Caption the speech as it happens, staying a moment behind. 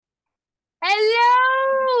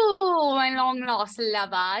my long lost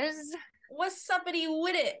lovers. What's uppity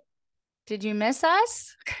with it? Did you miss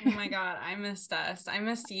us? Oh my God, I missed us. I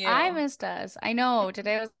missed you. I missed us. I know.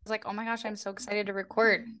 Today I was like, oh my gosh, I'm so excited to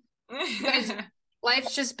record. Guys,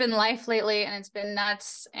 life's just been life lately and it's been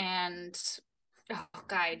nuts. And oh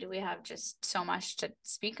God, do we have just so much to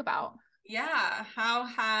speak about? Yeah. How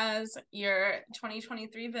has your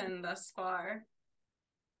 2023 been thus far?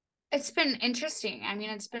 It's been interesting. I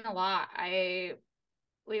mean, it's been a lot.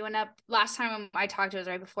 We went up last time I talked to was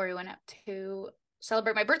right before we went up to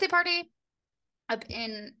celebrate my birthday party up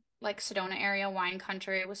in like Sedona area, wine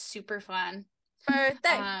country. It was super fun.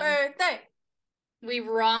 Birthday. We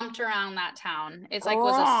romped around that town. It's like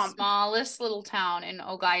was the smallest little town, and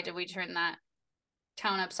oh God, did we turn that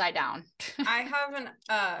town upside down. I have an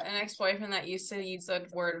ex-boyfriend that used to use the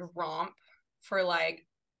word romp for like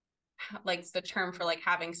the term for like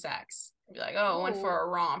having sex. Be like, oh, I went for a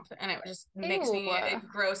romp, and it just makes me, it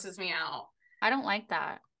grosses me out. I don't like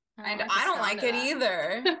that. I don't like it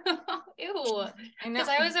either. Ew. I know. Because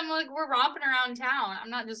I was, I'm like, we're romping around town. I'm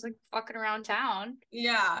not just like fucking around town.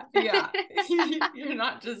 Yeah. You're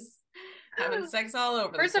not just having sex all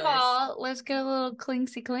over the place. First of all, let's get a little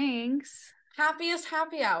clinksy clinks. Happiest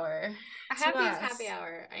happy hour. Happiest happy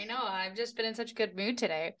hour. I know. I've just been in such a good mood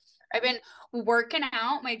today. I've been working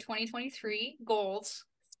out my 2023 goals.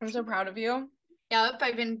 I'm so proud of you. Yep,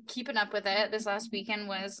 I've been keeping up with it. This last weekend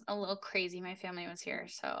was a little crazy. My family was here,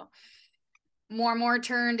 so more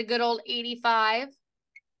turned to good old 85.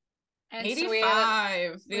 And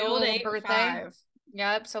 85, so the old 85. Birthday.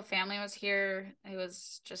 Yep, so family was here. It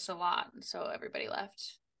was just a lot, so everybody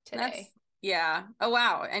left today. Yeah. Oh,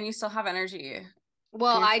 wow, and you still have energy.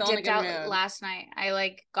 Well, I dipped out last night. I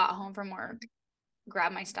like got home from work,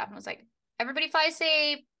 grabbed my stuff, and was like, everybody fly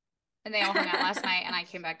safe. And they all hung out last night, and I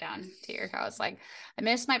came back down to York. I was like, I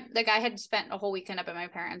missed I had spent a whole weekend up at my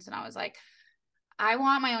parents', and I was like, I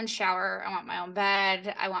want my own shower. I want my own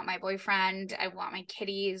bed. I want my boyfriend. I want my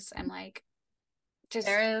kitties. I'm like,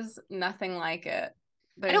 there is nothing like it.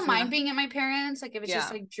 I don't mind being at my parents'. Like if it's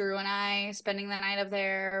just like Drew and I spending the night up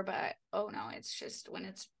there, but oh no, it's just when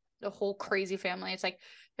it's the whole crazy family. It's like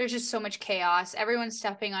there's just so much chaos. Everyone's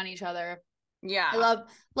stepping on each other. Yeah, I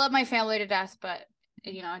love my family to death, but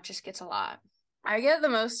you know, it just gets a lot. I get the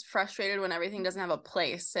most frustrated when everything doesn't have a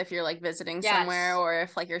place. If you're like visiting somewhere, or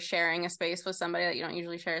if like you're sharing a space with somebody that you don't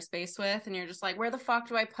usually share a space with, and you're just like, where the fuck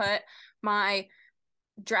do I put my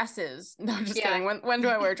dresses? No, just kidding. When do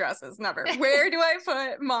I wear dresses? Never. Where do I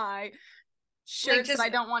put my shirts that I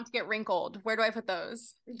don't want to get wrinkled? Where do I put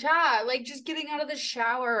those? Yeah, like just getting out of the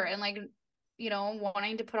shower and like, you know,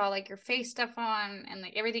 wanting to put all like your face stuff on and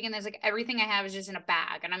like everything in this, like everything I have is just in a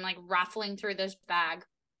bag, and I'm like raffling through this bag.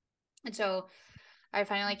 And so I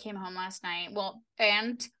finally came home last night. Well,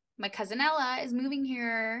 and my cousin Ella is moving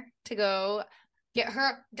here to go get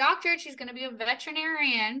her doctorate. She's going to be a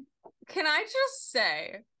veterinarian. Can I just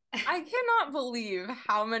say, I cannot believe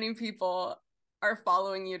how many people are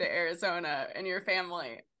following you to Arizona and your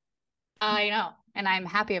family. I know. And I'm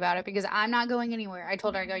happy about it because I'm not going anywhere. I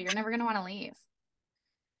told her, I go, you're never going to want to leave.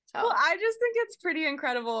 So. Well, I just think it's pretty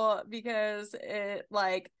incredible because it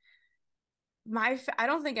like, I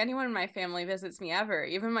don't think anyone in my family visits me ever.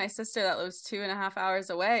 Even my sister that lives 2.5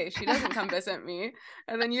 hours away, she doesn't come visit me.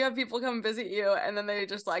 And then you have people come visit you, and then they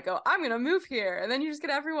just like, oh, I'm gonna move here. And then you just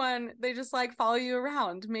get everyone, they just like follow you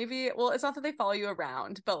around. Maybe, well, it's not that they follow you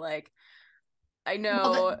around, but like, I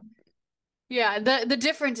know. Well, the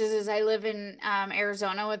difference is I live in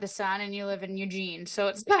Arizona with the sun, and you live in Eugene, so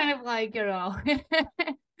it's kind of like, you know.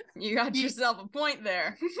 You got yourself a point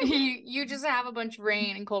there. you just have a bunch of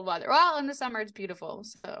rain and cold weather. Well, in the summer it's beautiful.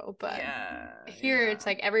 So, but here it's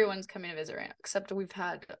like everyone's coming to visit right now, except we've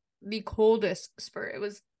had the coldest spurt. It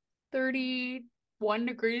was 31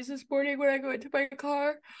 degrees this morning when I go into my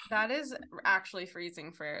car. That is actually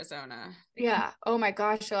freezing for Arizona. Yeah. Oh my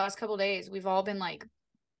gosh. The last couple of days we've all been like,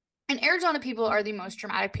 and Arizona people are the most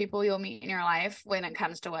dramatic people you'll meet in your life when it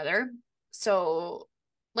comes to weather. So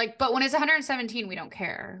like, but when it's 117, we don't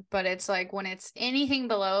care. But it's like when it's anything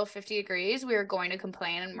below 50 degrees, we are going to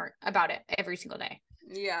complain about it every single day.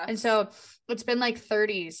 Yeah. And so it's been like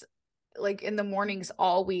 30s, like in the mornings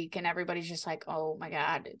all week. And everybody's just like, oh my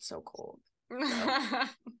God, it's so cold. So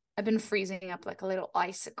I've been freezing up like a little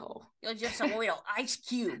icicle. You're just a little ice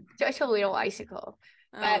cube. Just a little icicle.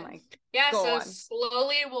 But, so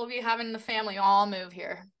slowly we'll be having the family all move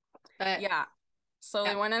here. But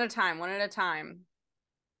slowly, one at a time.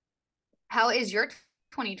 How is your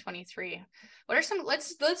 2023? What are some,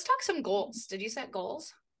 let's talk some goals. Did you set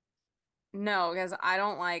goals? No, because I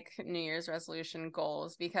don't like New Year's resolution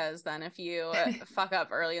goals, because then if you fuck up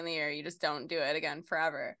early in the year, you just don't do it again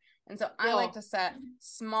forever. And so I like to set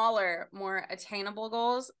smaller, more attainable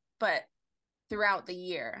goals, but throughout the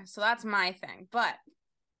year. So that's my thing. But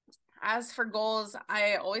as for goals,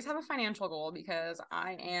 I always have a financial goal because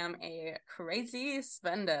I am a crazy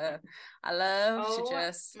spender. I love to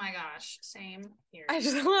just, my gosh, same here. I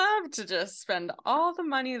just love to just spend all the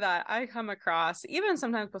money that I come across, even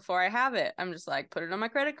sometimes before I have it. I'm just like, put it on my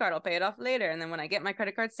credit card, I'll pay it off later. And then when I get my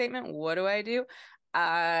credit card statement, what do?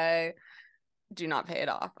 I do not pay it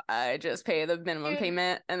off. I just pay the minimum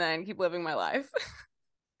payment and then keep living my life.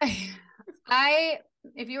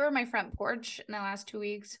 If you were my front porch in the last 2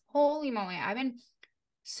 weeks, holy moly, I've been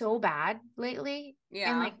so bad lately. Yeah.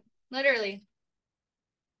 And like literally.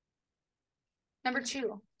 Number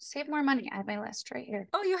 2, save more money. I have my list right here.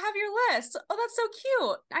 Oh, you have your list. Oh, that's so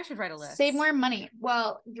cute. I should write a list. Save more money.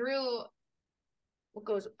 Well, Drew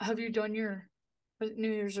goes, have you done your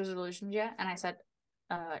New Year's resolutions yet? And I said,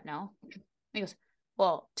 no. He goes,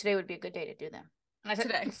 well, today would be a good day to do them. And I said,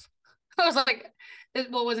 today. I was like, it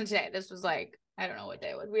wasn't today. This was like, I don't know what day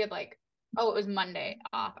it was. We had like, it was Monday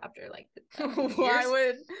off after like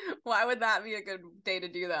why would that be a good day to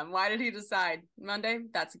do them? Why did he decide Monday?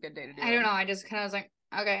 That's a good day to do I don't know. I just kind of was like,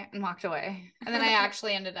 okay, and walked away. And then I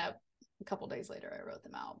actually ended up a couple days later, I wrote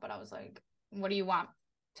them out, but I was like, what do you want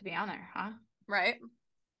to be on there, huh? Right.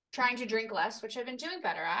 Trying to drink less, which I've been doing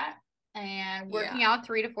better at, and working out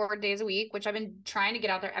 3 to 4 days a week, which I've been trying to get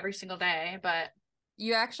out there every single day. But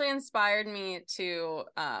you actually inspired me to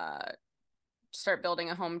start building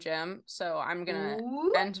a home gym. So I'm gonna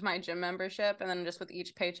end my gym membership, and then just with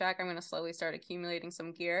each paycheck, I'm gonna slowly start accumulating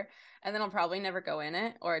some gear, and then I'll probably never go in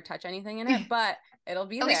it or touch anything in it, but it'll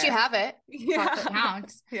be at least you have it. Yeah. It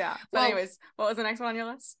counts. Yeah. But anyways, what was the next one on your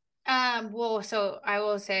list? Well, so I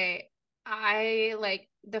will say I like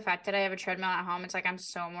the fact that I have a treadmill at home. It's like I'm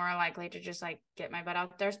so more likely to just like get my butt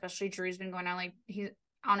out there, especially Drew's been going out, like he's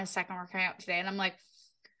on his second workout today, and I'm like,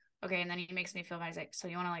 okay. And then he makes me feel bad. He's like, so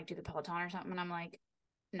you want to like do the Peloton or something? And I'm like,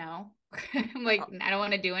 no. I'm like, I don't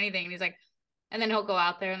want to do anything. And he's like, and then he'll go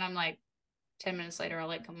out there, and I'm like, 10 minutes later, I'll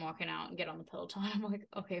like come walking out and get on the Peloton. I'm like,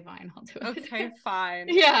 okay, fine, I'll do it. Okay, fine.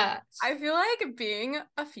 Yeah. I feel like being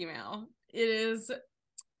a female, it is,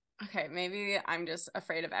 okay, maybe I'm just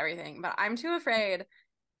afraid of everything, but I'm too afraid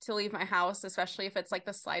to leave my house, especially if it's like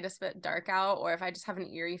the slightest bit dark out, or if I just have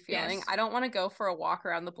an eerie feeling. Yes. I don't want to go for a walk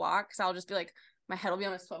around the block because I'll just be like, my head will be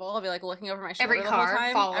on a swivel. I'll be like looking over my shoulder every the car whole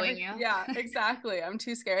time. Following you. Yeah, exactly. I'm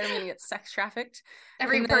too scared. I'm gonna get sex trafficked.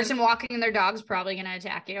 Every person walking their dog's probably gonna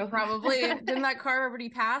attack you. Probably. Didn't that car already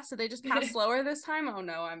pass? Did they just pass slower this time? Oh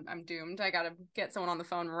no, I'm doomed. I gotta get someone on the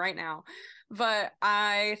phone right now. But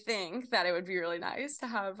I think that it would be really nice to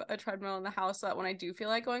have a treadmill in the house so that when I do feel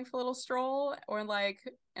like going for a little stroll or like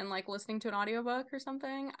listening to an audiobook or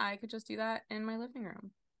something, I could just do that in my living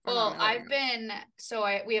room. Well,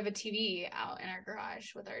 we have a TV out in our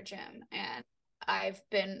garage with our gym, and I've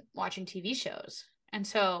been watching TV shows. And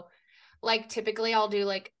so like typically I'll do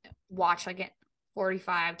like watch like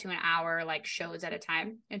 45 to an hour like shows at a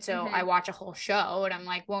time. And so I watch a whole show and I'm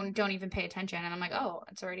like, well, don't even pay attention. And I'm like, oh,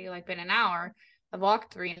 it's already like been an hour. I've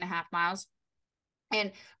walked 3.5 miles.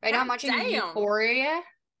 And right now I'm watching Euphoria.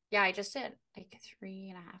 Yeah, I just did like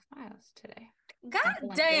 3.5 miles today.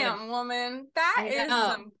 God damn, woman. That is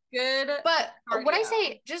some good But cardio. what I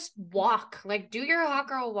say, just walk. Like, do your hot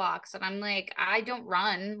girl walks. And I'm like, I don't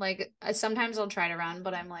run. Like, sometimes I'll try to run,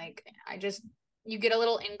 but I'm like, you get a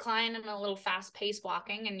little incline and a little fast paced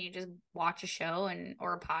walking, and you just watch a show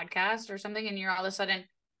or a podcast or something, and you're all of a sudden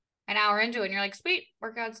an hour into it, and you're like, sweet,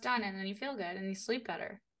 workout's done. And then you feel good and you sleep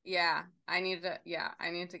better. Yeah, I need to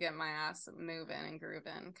get my ass moving and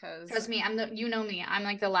grooving because trust me, you know me, I'm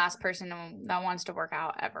like the last person that wants to work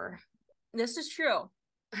out ever. This is true.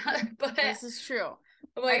 But this is true.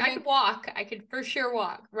 Like I could walk. I could for sure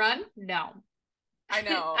walk. Run? No. I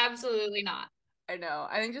know. Absolutely not. I know.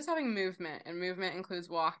 I think just having movement, and movement includes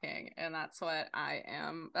walking, and that's what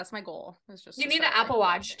that's my goal. It's just you need an Apple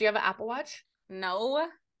Watch. Do you have an Apple Watch? No.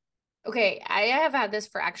 Okay, I have had this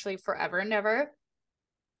for actually forever and ever.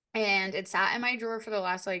 And it sat in my drawer for the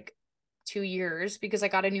last like 2 years because I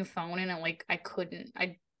got a new phone and I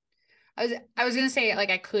was gonna say like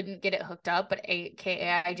I couldn't get it hooked up, but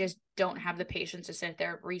AKA I just don't have the patience to sit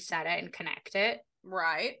there, reset it, and connect it.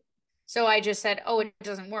 Right. So I just said, oh, it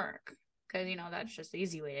doesn't work because that's just the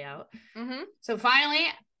easy way out. So finally,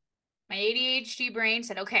 my ADHD brain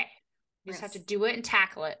said, okay, you just have to do it and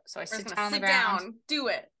tackle it. So I sit down on the ground, do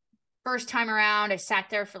it. First time around, I sat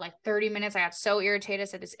there for like 30 minutes. I got so irritated. I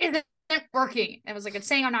said, this isn't working. It was like, it's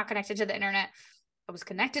saying I'm not connected to the internet. I was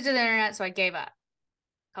connected to the internet, so I gave up.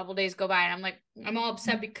 A couple days go by, and I'm like, I'm all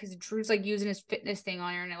upset because Drew's like using his fitness thing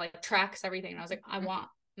on here, and it like tracks everything. And I was like, I want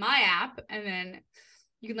my app, and then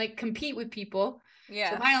you can like compete with people.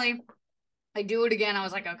 Yeah. So finally, I do it again. I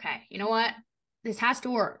was like, okay, you know what? This has to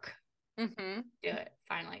work. Mm-hmm. Do it.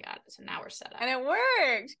 Finally got it. So now we're set up. And it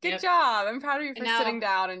worked. Good Yep. job. I'm proud of you for now, sitting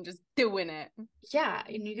down and just doing it. Yeah,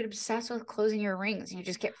 and you get obsessed with closing your rings and you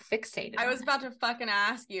just get fixated. I was about to fucking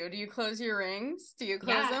ask you, do you close your rings? Do you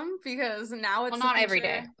close Yeah. them? Because now it's not a feature, every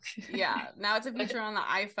day. Yeah, now it's a feature on the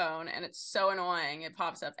iPhone, and it's so annoying. It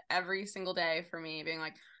pops up every single day for me being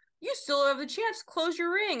like, you still have the chance to close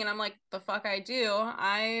your ring. And I'm like, the fuck I do.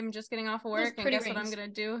 I'm just getting off of work, and guess what I'm gonna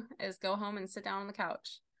do is go home and sit down on the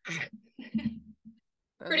couch.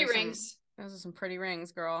 Pretty rings. Those are some pretty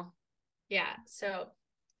rings, girl. Yeah. So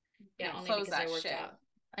yeah, only close because that I worked shit out.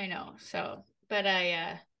 I know. So, but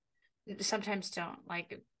I sometimes don't.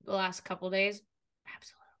 Like the last couple days,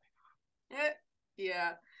 absolutely not.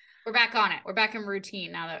 Yeah. We're back on it. We're back in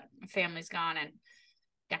routine now that my family's gone and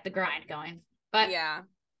got the grind going. But yeah,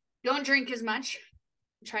 don't drink as much.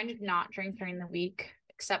 I'm trying to not drink during the week,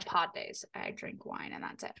 except pod days. I drink wine and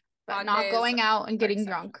that's it. But pod not going out and getting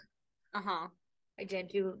drunk. Uh-huh. I did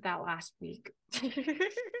do that last week.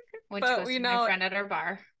 Went to go see my friend at our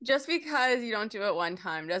bar. Just because you don't do it one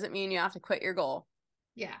time doesn't mean you have to quit your goal.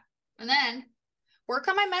 Yeah. And then work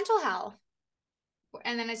on my mental health.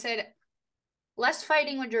 And then I said, less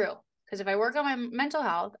fighting with Drew. Because if I work on my mental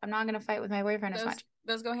health, I'm not going to fight with my boyfriend as much.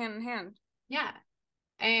 Those go hand in hand. Yeah.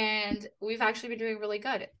 And we've actually been doing really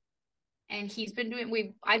good. And he's been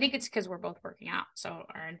doing, I think it's because we're both working out. So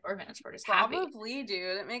our endorphins, we're just happy. Probably,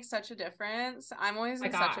 dude. It makes such a difference. I'm always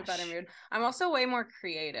in such a better mood. I'm also way more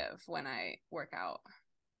creative when I work out.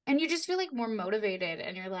 And you just feel like more motivated,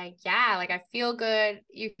 and you're like, yeah, like I feel good.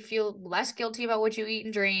 You feel less guilty about what you eat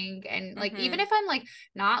and drink. And like, even if I'm like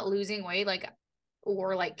not losing weight, like,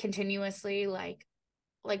 or like continuously like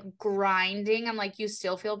grinding, I'm like, you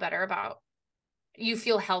still feel better about, you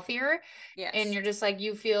feel healthier. Yes. And you're just like,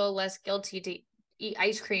 you feel less guilty to eat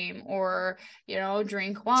ice cream or, you know,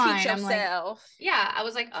 drink wine. Teach yourself. I'm like, yeah, I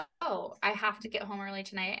was like, oh, I have to get home early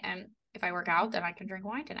tonight. And if I work out, then I can drink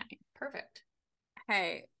wine tonight. Perfect.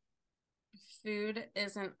 Hey, food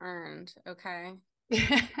isn't earned, okay?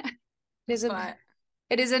 It is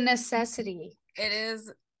a necessity. It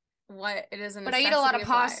is what it is a necessity. But I eat a lot of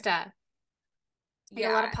pasta. I eat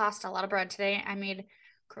a lot of pasta, a lot of bread. Today I made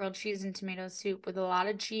grilled cheese and tomato soup with a lot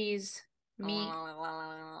of cheese, meat,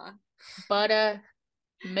 butter,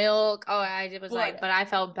 milk. Oh, but I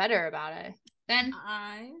felt better about it. Then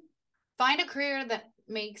I find a career that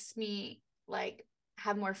makes me like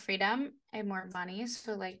have more freedom and more money.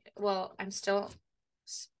 So like, well, it's still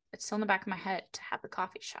in the back of my head to have the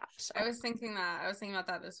coffee shop. So I was thinking about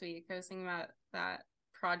that this week. I was thinking about that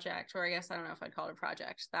project, or I guess I don't know if I'd call it a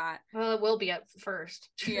project. Well, it will be at first.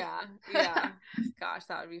 Yeah. Gosh,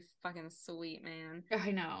 that would be fucking sweet, man.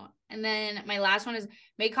 I know. And then my last one is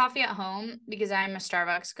make coffee at home, because I'm a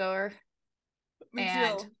Starbucks goer. Me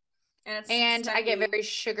too. And I get very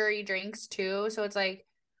sugary drinks too. So it's like,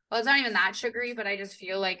 well, it's not even that sugary, but I just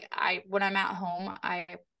feel like when I'm at home, I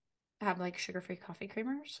have like sugar-free coffee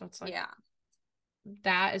creamer. So it's like,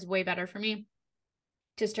 that is way better for me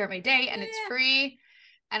to start my day, and it's free,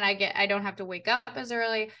 and I don't have to wake up as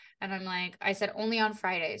early. And I'm like, I said only on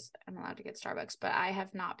Fridays I'm allowed to get Starbucks, but I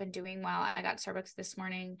have not been doing well. I got Starbucks this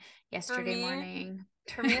morning, yesterday morning.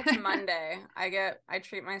 For me, it's Monday. I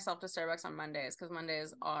treat myself to Starbucks on Mondays because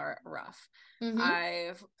Mondays are rough. Mm-hmm.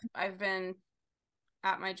 I've been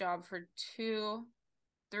at my job for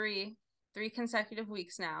three consecutive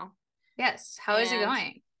weeks now. Yes. How is it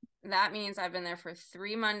going? That means I've been there for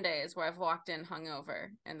 3 Mondays where I've walked in hungover,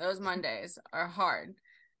 and those Mondays are hard.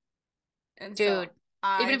 And dude,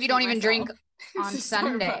 even if you don't even drink on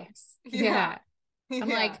Sunday. Yeah. I'm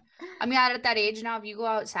like, I'm not at that age now. If you go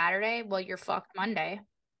out Saturday, well, you're fucked Monday.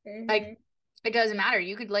 Mm-hmm. Like, it doesn't matter.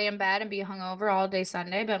 You could lay in bed and be hungover all day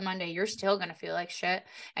Sunday, but Monday you're still gonna feel like shit,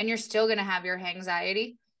 and you're still gonna have your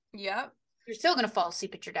anxiety. Yep. You're still gonna fall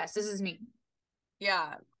asleep at your desk. This is me.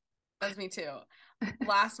 Yeah, that's me too.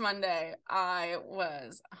 Last Monday, I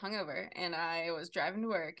was hungover and I was driving to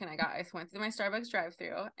work, and I went through my Starbucks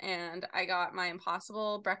drive-through, and I got my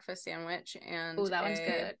Impossible breakfast sandwich, and that one's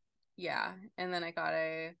good. Yeah, and then I got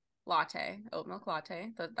a latte, oat milk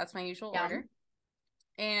latte. That's my usual order.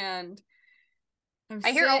 And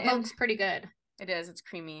I hear oat milk's pretty good. It is. It's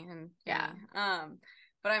creamy and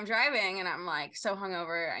but I'm driving and I'm like so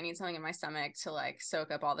hungover. I need something in my stomach to like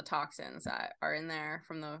soak up all the toxins that are in there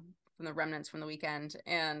from the remnants from the weekend.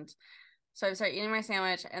 And so I start eating my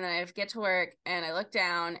sandwich, and then I get to work and I look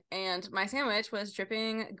down, and my sandwich was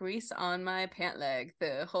dripping grease on my pant leg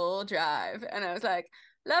the whole drive. And I was like,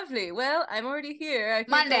 lovely. Well, I'm already here. I can't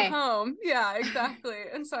go Monday. home. Yeah, exactly.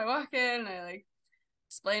 And so I walk in and I like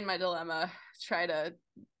explain my dilemma, try to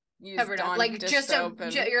use Covered up. Dawn Like dish soap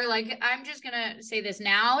and you're like, I'm just gonna say this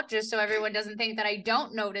now, just so everyone doesn't think that I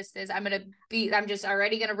don't notice this. I'm just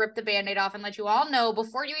already gonna rip the band-aid off and let you all know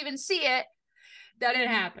before you even see it that it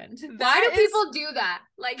happened. Why that do is people do that?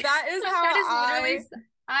 Like that is how that is literally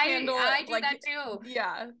I handle it. I do Like, that too.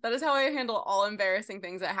 yeah, that is how I handle all embarrassing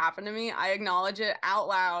things that happen to me. I acknowledge it out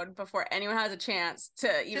loud before anyone has a chance to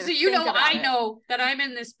Just even so you think know, about I it. know that I'm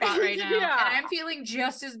in this spot right now, and Yeah. I'm feeling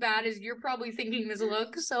just as bad as you're probably thinking this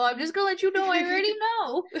look. So I'm just gonna let you know I already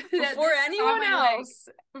know that before this is on anyone my leg. else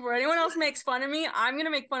before anyone else makes fun of me, I'm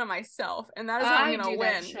gonna make fun of myself, and that is how I'm I gonna do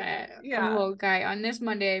that win. shit. Yeah. Oh, guy, on this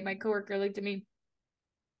Monday, my coworker looked at me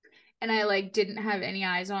and I like didn't have any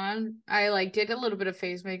eyes on. I like did a little bit of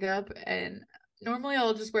face makeup, and normally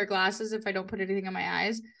I'll just wear glasses if I don't put anything on my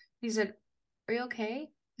eyes. He said, "Are you okay?"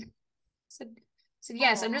 I said,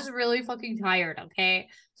 yes, I'm Oh. just really fucking tired, okay?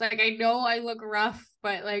 It's like I know I look rough,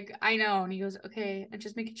 but like I know. And he goes, okay, I'm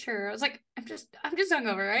just making sure. I was like, I'm just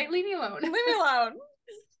hungover, right? Leave me alone. Leave me alone.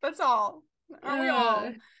 That's all. Aren't we Uh,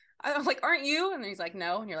 all? I was like, aren't you? And he's like,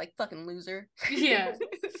 no. And you're like, fucking loser. yeah.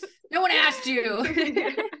 No one asked you.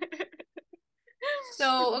 Yeah.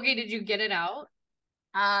 So, okay, did you get it out?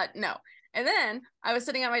 No. And then I was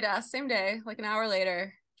sitting at my desk, same day, like an hour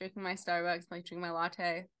later, drinking my Starbucks, like drinking my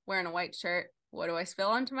latte, wearing a white shirt. What do I spill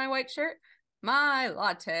onto my white shirt? My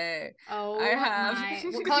latte. I Oh have. my,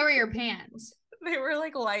 what color are your pants? They were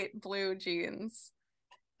like light blue jeans.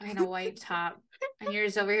 And a white top. And you're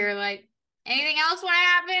just over here like, anything else want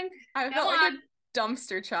to happen? I Come felt like on. a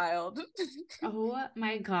dumpster child. Oh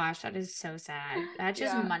my gosh, that is so sad. That's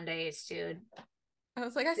just Yeah. Mondays, dude. I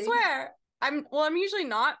was like, I swear. I'm usually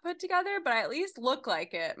not put together, but I at least look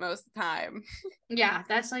like it most of the time. Yeah,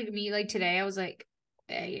 that's like me. Like today, I was like,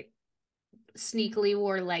 I sneakily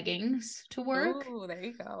wore leggings to work, Oh, there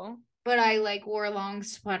you go. but I like wore a long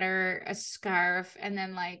sweater, a scarf, and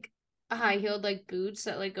then like high heeled like boots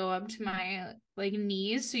that like go up to my like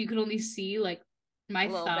knees, so you could only see like A my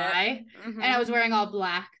little bit. thigh. And I Mm-hmm. was wearing all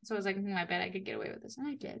black, so I was like, I bet I could get away with this, and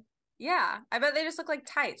I did. Yeah. I bet they just look like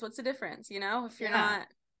tights. What's the difference, you know? If you're Yeah. not, I don't know.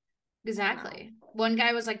 Exactly. One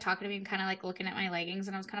guy was like talking to me and kind of like looking at my leggings,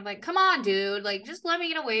 and I was kind of like, come on, dude. Like, just let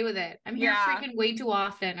me get away with it. I'm here Yeah. freaking way too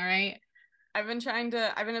often. All right. I've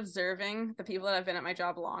been observing the people that have been at my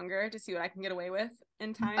job longer to see what I can get away with in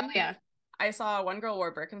Oh, time. yeah. I saw one girl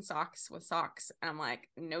wore Birkenstocks with socks, and I'm like,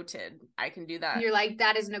 noted. I can do that You're like,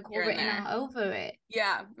 that is Nicole here and written there. all over it.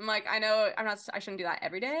 Yeah. I'm like, I know I shouldn't do that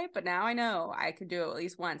every day, but now I know I could do it at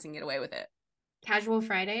least once and get away with it. Casual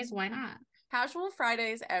Fridays, why not? Casual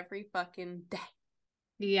Fridays every fucking day.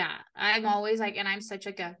 Yeah. I'm always like, and I'm such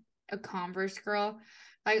like a Converse girl.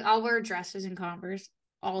 Like, I'll wear dresses and Converse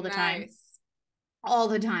all the time. Nice. All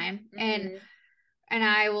the time. Mm-hmm. And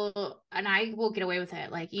I will get away with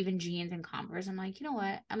it, like even jeans and Converse. I'm like, you know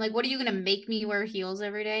what? I'm like, what are you gonna make me wear heels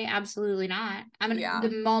every day? Absolutely not. Yeah. The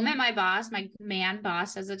moment my boss, my man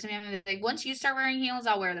boss says it to me, I'm like, once you start wearing heels,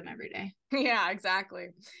 I'll wear them every day. Yeah, exactly.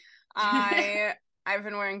 I've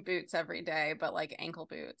been wearing boots every day, but like ankle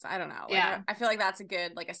boots. I don't know. Like Yeah. I feel like that's a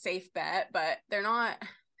good, like a safe bet, but they're not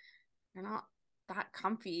that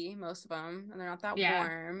comfy, most of them, and they're not that Yeah.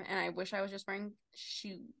 warm. And I wish I was just wearing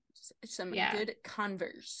shoes, some Yeah. good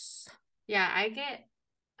Converse. Yeah. I get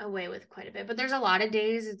away with quite a bit, but there's a lot of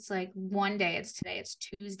days. It's like one day it's today, it's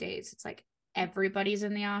Tuesdays. It's like everybody's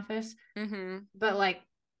in the office, Mm-hmm. but like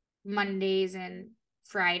Mondays and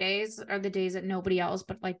Fridays are the days that nobody else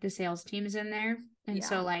but like the sales team is in there. And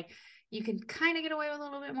so Yeah. like you can kind of get away with a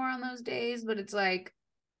little bit more on those days, but it's like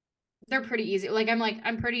they're pretty easy. Like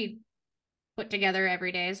I'm pretty put together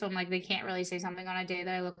every day. So I'm like they can't really say something on a day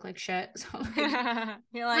that I look like shit. So You're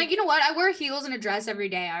like, like, you know what? I wear heels and a dress every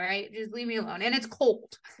day, all right? Just leave me alone. And it's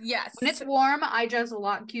cold. When yes, it's warm, I dress a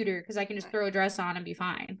lot cuter because I can just throw a dress on and be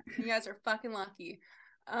fine. you guys are fucking lucky.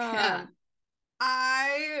 Yeah.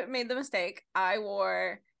 I made the mistake. I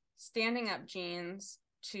wore standing up jeans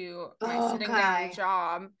to my Oh, sitting down guy.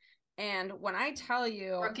 job. And when I tell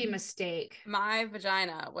you, Rookie mistake. my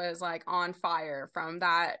vagina was like on fire from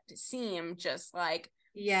that seam, just like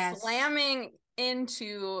Yes. slamming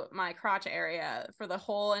into my crotch area for the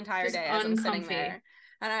whole entire Just day as I'm sitting uncomfy. there.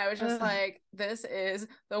 And I was just Ugh. like, this is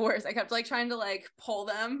the worst. I kept like trying to like pull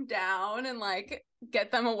them down and like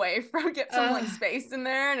get them away from, get some like Ugh. space in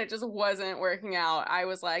there. And it just wasn't working out. I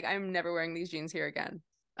was like, I'm never wearing these jeans here again.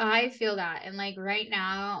 I feel that. And like right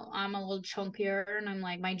now, I'm a little chunkier and I'm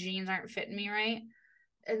like, my jeans aren't fitting me right.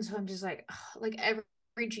 And so I'm just like, ugh, like every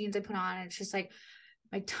jeans I put on, it's just like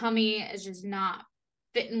my tummy is just not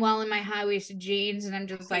fitting well in my high-waisted jeans, and I'm I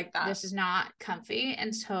just hate like, that. this is not comfy.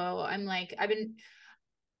 And so I'm like,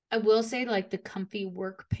 I will say like the comfy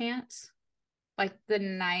work pants, like the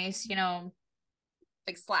nice,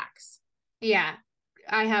 Like slacks. yeah.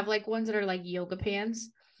 I have like ones that are like yoga pants.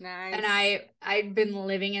 And Nice. I've been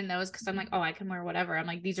living in those because I'm like, oh, I can wear whatever. I'm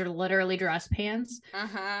like, these are literally dress pants.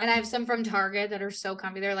 Uh-huh. And I have some from Target that are so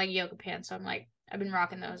comfy. They're like yoga pants. So I'm like, I've been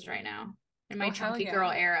rocking those right now in Oh, my hell chunky yeah. girl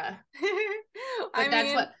era. I But that's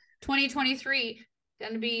mean, what 2023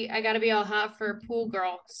 gonna be. I gotta be all hot for pool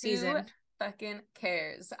girl who season. fucking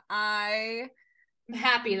cares? I I'm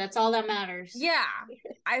happy. That's all that matters. Yeah,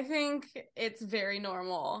 I think it's very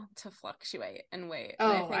normal to fluctuate in weight.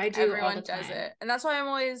 And I Oh, think I do all the everyone does time. it. And that's why I'm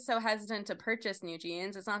always so hesitant to purchase new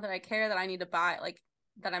jeans. It's not that I care that I need to buy, like,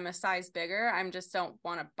 that I'm a size bigger. I'm just don't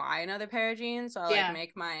want to buy another pair of jeans. So I like Yeah.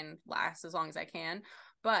 make mine last as long as I can.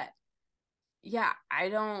 But yeah, I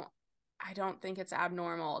don't think it's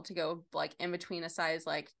abnormal to go like in between a size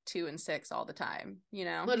like 2 and 6 all the time, you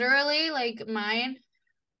know? Literally, like mine,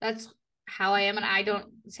 that's how I am. And I don't,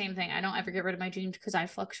 same thing. I don't ever get rid of my jeans because I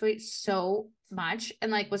fluctuate so much. And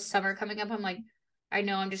like with summer coming up, I'm like, I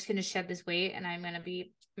know I'm just going to shed this weight and I'm going to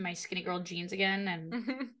be my skinny girl jeans again.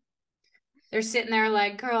 And they're sitting there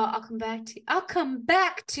like, girl, I'll come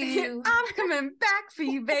back to you. I'm coming back for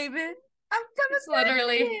you, baby. I'm coming It's back for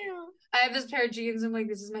literally, you. I have this pair of jeans. I'm like,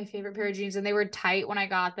 this is my favorite pair of jeans. And they were tight when I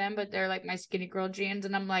got them, but they're like my skinny girl jeans.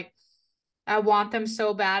 And I'm like, I want them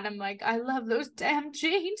so bad. I'm like, I love those damn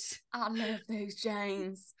jeans. I love those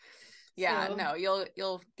jeans. Yeah, So, no,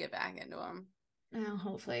 you'll get back into them. oh,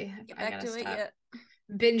 hopefully, Get I back gotta to it stop yet.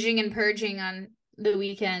 binging and purging on the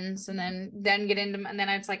weekends, and then get into, and then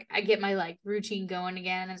it's like I get my like routine going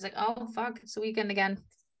again. And it's like, oh fuck, it's the weekend again.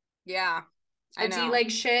 Yeah, I Let's eat know. like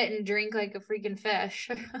shit and drink like a freaking fish.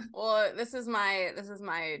 Well, this is my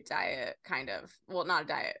diet kind of. Well, not a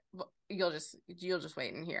diet. You'll just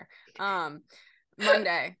wait and hear.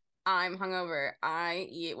 Monday, I'm hungover. I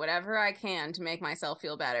eat whatever I can to make myself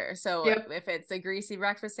feel better. So Yep. if it's a greasy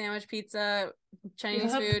breakfast sandwich, pizza,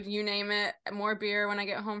 Chinese Yep. food, you name it, more beer when I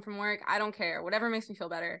get home from work, I don't care. Whatever makes me feel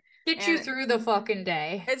better. Get you And through the fucking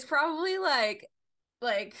day. it's probably like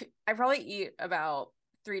I probably eat about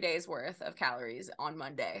 3 days worth of calories on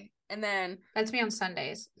Monday. And then That's me on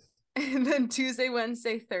Sundays. and then Tuesday,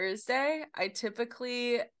 Wednesday, Thursday, I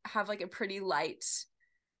typically have like a pretty light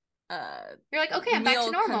You're like, okay, I'm back to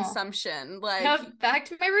meal normal. consumption. Like, Yep, back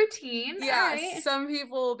to my routine. All yeah, right. some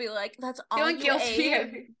people will be like, that's all Feeling you guilty.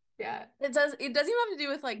 ate. Yeah. It doesn't even have to do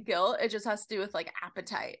with like guilt. It just has to do with like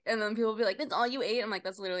appetite. And then people will be like, that's all you ate. I'm like,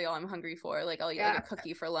 that's literally all I'm hungry for. Like I'll eat like Yeah. a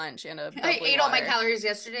cookie for lunch and a I bubbly ate all my water. calories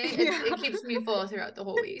yesterday. Yeah. It keeps me full throughout the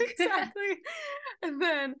whole week. Exactly. And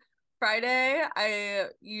then Friday, I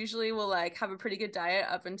usually will like have a pretty good diet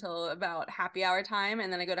up until about happy hour time.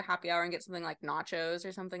 And then I go to happy hour and get something like nachos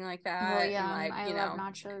or something like Oh, that. And yum. like, I love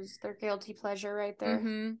nachos. They're guilty pleasure right there.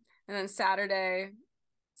 and then Saturday,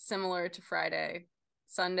 similar to Friday,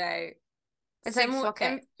 Sunday, It's like, similar. fuck it.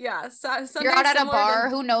 And yeah, You're Sunday out at a similar bar. to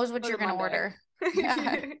Who knows what you're going to Monday. order?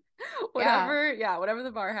 Yeah. Yeah. Whatever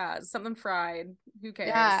the bar has, something fried. Who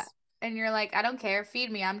Yeah. cares? And you're like, I don't care.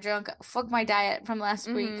 Feed me. I'm drunk. Fuck my diet from last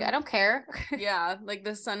week. I don't care. Yeah, like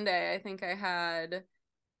this Sunday, I think I had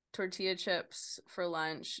tortilla chips for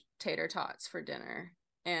lunch, tater tots for dinner,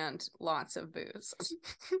 and lots of booze.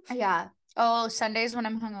 Yeah. Oh, Sundays when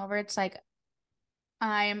I'm hungover, it's like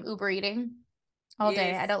I'm Uber eating all day.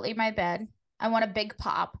 I Yes. don't leave my bed. I want a big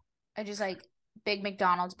pop. I just like big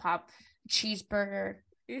McDonald's pop, cheeseburger,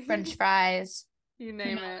 French fries. You Who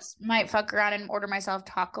name it. knows? Might fuck around and order myself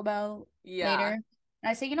Taco Bell later. Yeah. And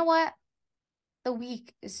I say, you know what? The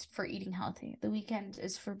week is for eating healthy. The weekend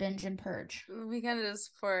is for binge and purge. The weekend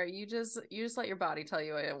is for you just let your body tell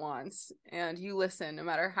you what it wants and you listen no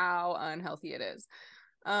matter how unhealthy it is.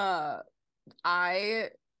 I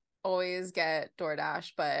always get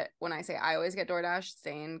DoorDash, but when I say I always get DoorDash,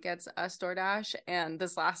 Zane gets us DoorDash. And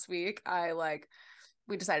this last week,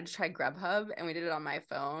 we decided to try Grubhub, and we did it on my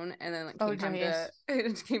phone. And then it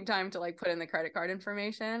came time to like put in the credit card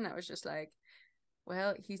information. I was just like,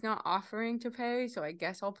 well, he's not offering to pay, so I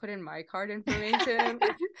guess I'll put in my card information.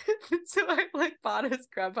 So I like bought his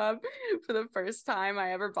Grubhub for the first time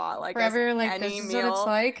I ever bought like Forever, like any this is meal. what it's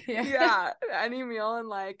like. Yeah. Yeah, any meal in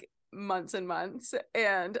like months and months.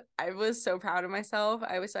 And I was so proud of myself.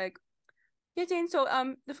 I was like, yeah, Dane, so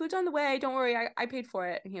the food's on the way. Don't worry, I paid for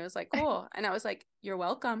it. And he was like, cool. And I was like, you're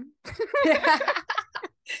welcome.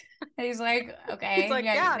 And he's like, okay. He's like,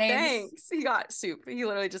 yeah, thanks. He got soup. He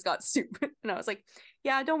literally just got soup. And I was like,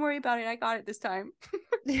 yeah, don't worry about it. I got it this time.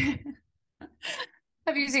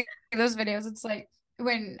 Have you seen those videos? It's like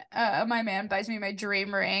when my man buys me my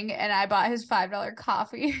dream ring and I bought his $5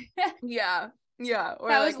 coffee. Yeah. Yeah. Or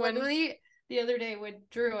That was like when literally the other day with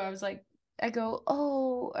Drew. I was like, I'm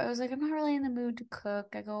not really in the mood to cook.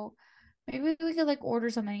 I go, maybe we could like order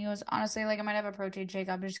something. He goes, honestly, like I might have a protein shake.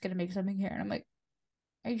 I'm just gonna make something here. And I'm like,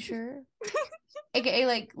 are you sure? AKA,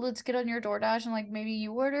 like, let's get on your DoorDash and like maybe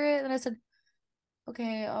you order it. And I said,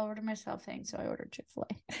 okay, I'll order myself things. So I ordered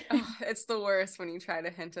Chick-fil-A. oh, it's the worst when you try to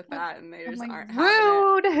hint at that and they I'm just like, aren't having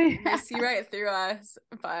it. rude. You see right through us,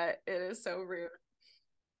 but it is so rude.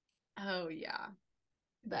 Oh yeah.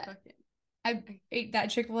 But Okay. I ate that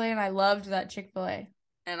Chick-fil-A and I loved that Chick-fil-A.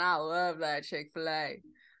 And I love that Chick-fil-A.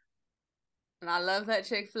 And I love that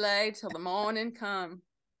Chick-fil-A till the morning come.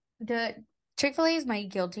 The Chick-fil-A is my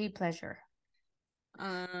guilty pleasure.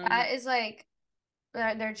 Um, That is like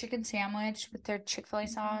their chicken sandwich with their Chick-fil-A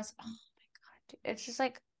sauce. Oh my God, dude. It's just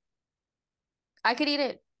like I could eat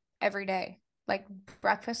it every day. Like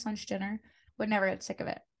breakfast, lunch, dinner. Would never get sick of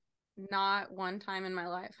it. not one time in my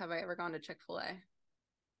life have I ever gone to Chick-fil-A.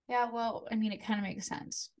 Yeah, well, I mean, it kind of makes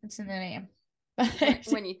sense. It's in the name.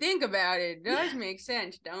 When you think about it, it does make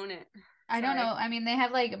sense, don't it? I don't Sorry. know. I mean, they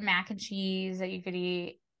have like mac and cheese that you could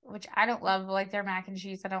eat, which I don't love. Like their mac and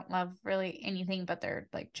cheese, I don't love really anything but their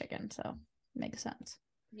like chicken. So makes sense.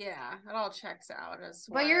 Yeah, it all checks out as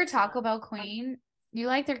But why you're a it's not. Taco Bell queen. You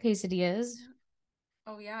like their quesadillas.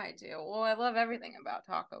 Oh yeah, I do. Well, I love everything about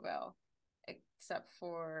Taco Bell, except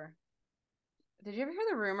for. Did you ever hear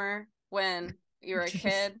the rumor when you were a Jeez.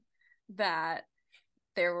 kid that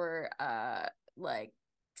there were like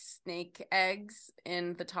snake eggs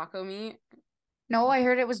in the taco meat? No, I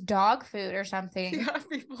heard it was dog food or something. Yeah,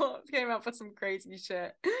 people came up with some crazy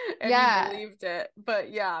shit and you Yeah. believed it. But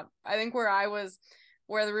yeah, I think where I was,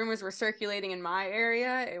 where the rumors were circulating in my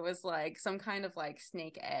area, it was like some kind of like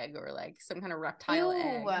snake egg or like some kind of reptile Ew,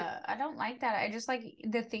 egg. I don't like that. I just like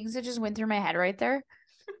the things that just went through my head right there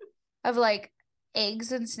of like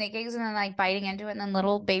eggs and snake eggs and then like biting into it and then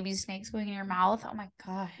little baby snakes going in your mouth. Oh my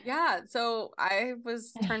God. Yeah, so I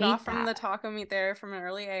was I turned off hate from the that. taco meat there from an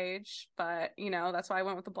early age, but that's why I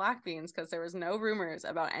went with the black beans because there was no rumors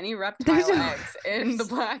about any There's reptile no eggs in the rumors.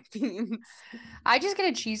 black beans. I just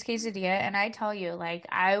get a cheese quesadilla and I tell you, like,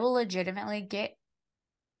 I will legitimately get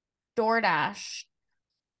DoorDash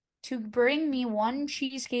to bring me one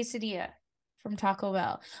cheese quesadilla from Taco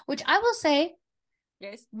Bell, which I will say,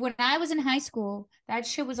 Yes. when I was in high school, that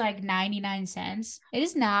shit was like 99 cents. It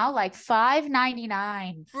is now like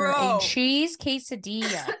 5.99 for a Bro, cheese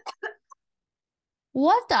quesadilla.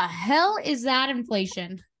 What the hell is that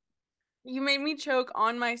inflation? you made me choke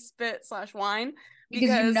on my spit/wine Because you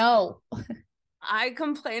because know. I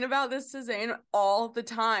complain about this to Zane all the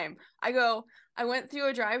time. I went through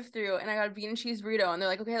a drive-through and I got a bean and cheese burrito, and they're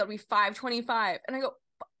like, okay, that'll be $5.25. And I go,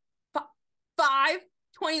 $5.25?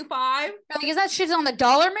 Like, is that shit on the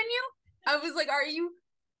dollar menu? I was like, are you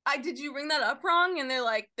did you ring that up wrong? And they're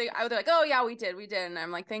like, they're like, oh yeah, we did. And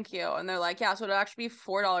I'm like, thank you. And they're like, yeah, so it'll actually be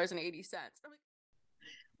 $4.80. I'm like,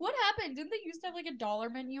 What happened? Didn't they used to have like a dollar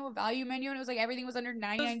menu, a value menu, and it was like everything was under those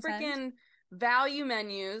 99 cents? freaking value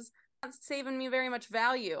menus not saving me very much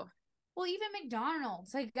value. Well, even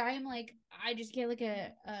McDonald's, like I'm like, I just get like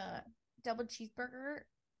a double cheeseburger,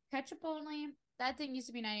 ketchup only. That thing used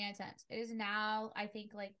to be 99 cents. It is now, I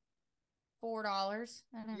think, like $4.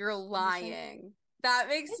 And You're I'm just like, lying. That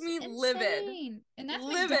makes it's me livid. insane. And that's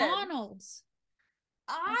Livid. McDonald's.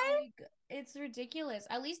 I'm I like, it's ridiculous.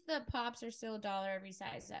 At least the pops are still a dollar every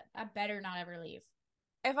size. That I better not ever leave.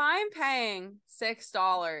 If I'm paying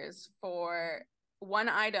 $6 for one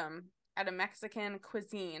item at a Mexican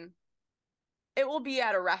cuisine, it will be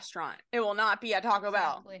at a restaurant. It will not be at Taco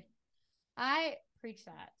Bell. Exactly. I preach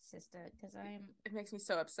that, sister, because I'm It makes me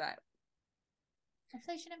so upset.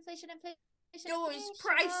 inflation, inflation, inflation. Those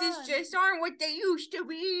prices just aren't what they used to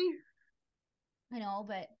be. I know,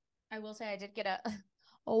 but I will say I did get a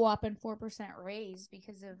whopping 4% raise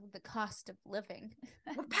because of the cost of living.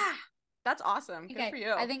 That's awesome. Good for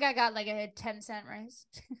you. I think I got like a 10-cent raise.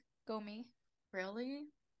 Go me. Really?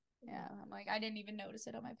 Yeah, I'm like, I didn't even notice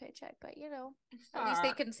it on my paycheck, but at least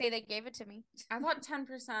they couldn't say they gave it to me. I thought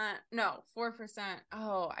 10%. No, 4%.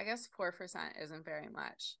 Oh, I guess 4% isn't very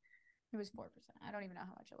much. It was 4%. I don't even know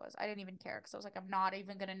how much it was. I didn't even care because I was like, I'm not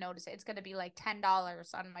even gonna notice it. It's gonna be like $10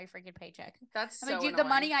 on my freaking paycheck. That's I'm so like, dude, annoying. the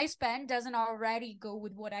money I spend doesn't already go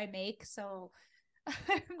with what I make, so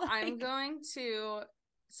I'm going to.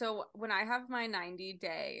 So when I have my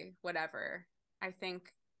 90-day whatever, I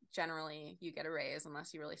think generally you get a raise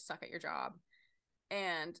unless you really suck at your job.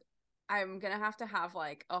 And I'm gonna have to have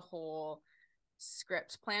like a whole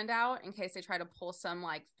script planned out in case they try to pull some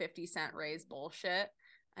like 50-cent raise bullshit.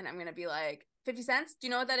 And I'm gonna be like, 50 cents. Do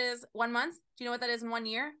you know what that is 1 month? Do you know what that is in 1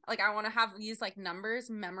 year? Like, I want to have these like numbers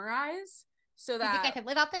memorized so You think I that, could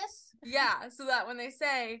live off this? yeah, so that when they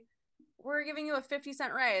say, we're giving you a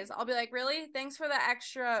 50-cent raise, I'll be like, really? Thanks for the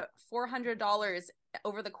extra $400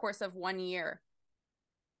 over the course of 1 year.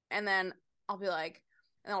 And then I'll be like,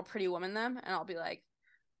 and I'll pretty woman them, and I'll be like,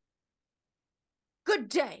 good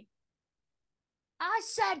day. I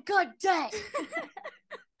said good day.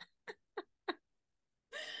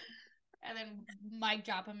 And then mic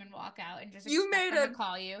drop them and walk out and just expect them to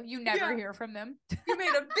call you. You never hear from them. You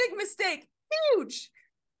made a big mistake. Huge.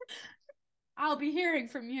 I'll be hearing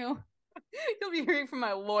from you. You'll be hearing from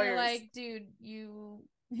my lawyers. They're like, dude, you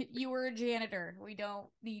were a janitor. We don't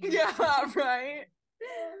need you. Yeah, right.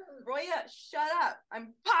 Roya, shut up.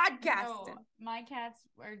 I'm podcasting. No, my cats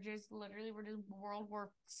are just literally, we're just World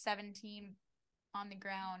War 17 on the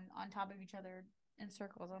ground on top of each other in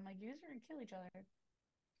circles. I'm like, you guys are gonna kill each other.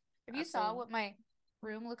 If you saw what my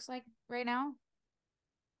room looks like right now,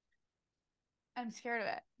 I'm scared of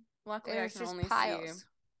it. Luckily, there's just only piles. See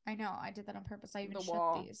I know. I did that on purpose. I even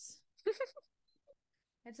shut these.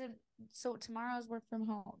 So tomorrow's work from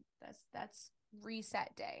home. That's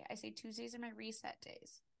reset day. I say Tuesdays are my reset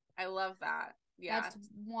days. I love that. Yeah. That's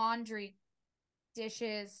laundry,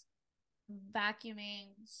 dishes, vacuuming,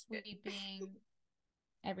 sweeping,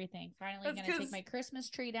 everything. Finally gonna take my Christmas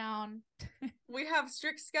tree down. We have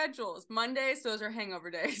strict schedules. Mondays, those are hangover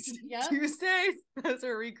days. Yep. Tuesdays, those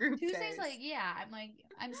are regroup days. Tuesdays,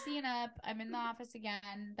 I'm seeing up. I'm in the office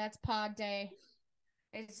again. That's pod day.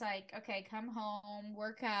 It's like, okay, come home,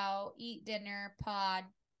 work out, eat dinner, pod,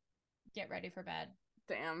 get ready for bed.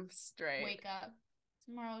 Damn straight. Wake up.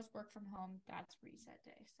 Tomorrow's work from home. That's reset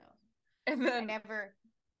day. So, and then I never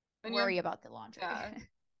worry about the laundry. Yeah.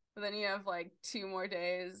 And then you have like 2 more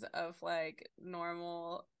days of like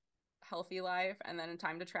normal, healthy life, and then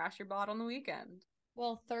time to trash your bot on the weekend.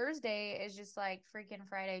 Well, Thursday is just like freaking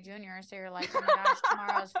Friday Junior. So you're like, oh my gosh,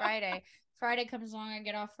 tomorrow's Friday. Friday comes along, I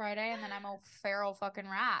get off Friday, and then I'm a feral fucking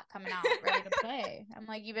rat coming out ready to play. I'm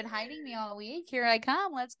like, you've been hiding me all week. Here I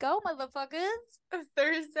come. Let's go, motherfuckers.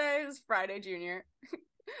 Thursday is Friday Junior.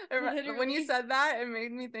 When you said that, it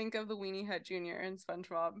made me think of the Weenie Hut Junior in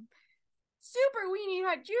SpongeBob. Super Weenie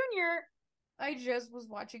Hut Junior. I just was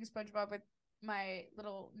watching SpongeBob with my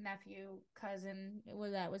little nephew cousin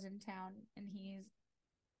that was in town, and he's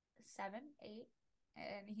 7, 8,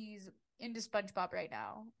 and he's into SpongeBob right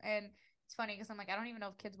now. And it's funny because I'm like, I don't even know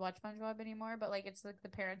if kids watch SpongeBob anymore, but like it's like the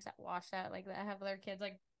parents that watch that, like that have their kids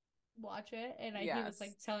like watch it. And he was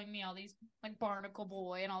like telling me all these like Barnacle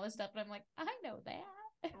Boy and all this stuff, and I'm like, I know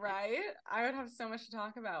that. Right? I would have so much to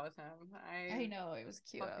talk about with him. I know, it was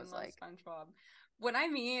cute. I was like, SpongeBob. When I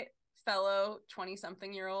meet fellow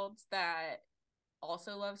 20-something-year-olds that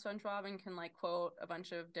also love SpongeBob and can like quote a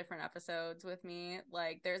bunch of different episodes with me,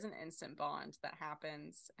 like there's an instant bond that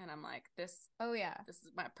happens, and I'm like, this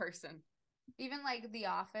is my person. Even like The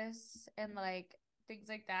Office and like things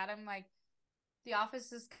like that, I'm like, The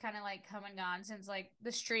Office is kind of like come and gone since like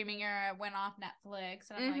the streaming era went off Netflix,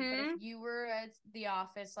 and I'm like, but if you were a The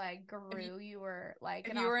Office like guru, you were like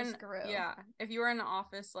an Office guru. Yeah, if you were in the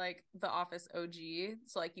Office, like The Office OG,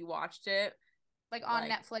 so like you watched it like on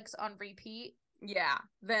Netflix on repeat. Yeah,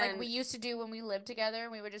 then like we used to do when we lived together,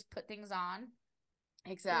 and we would just put things on.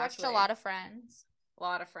 Exactly. We watched a lot of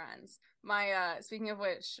Friends. My speaking of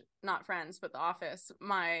which, not Friends, but The Office,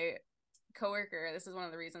 my coworker, this is one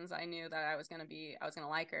of the reasons I knew that I was gonna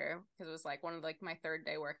like her, because it was like one of like my 3rd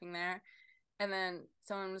day working there. And then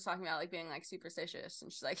someone was talking about like being like superstitious,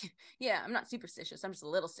 and she's like, yeah, I'm not superstitious, I'm just a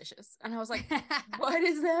little stitious. And I was like, what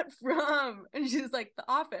is that from? And she's like, The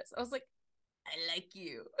Office. I was like, I like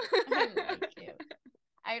you. I like you.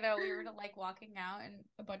 I know, we were like walking out, and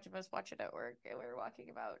a bunch of us watch it at work, and we were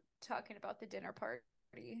talking about the dinner party,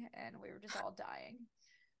 and we were just all dying.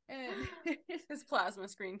 And his plasma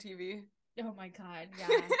screen TV. Oh my god,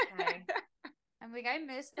 yeah. I'm like, I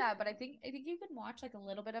missed that, but I think you can watch like a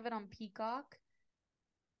little bit of it on Peacock,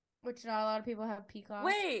 which not a lot of people have Peacock.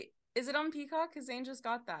 Wait, is it on Peacock? Because Zane just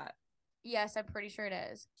got that. Yes, I'm pretty sure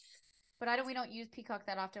it is. But we don't use Peacock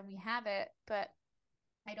that often. We have it, but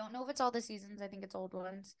I don't know if it's all the seasons. I think it's old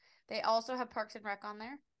ones. They also have Parks and Rec on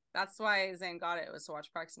there. That's why Zane got it, was to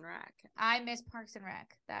watch Parks and Rec. I miss Parks and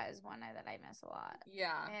Rec. That is one that I miss a lot.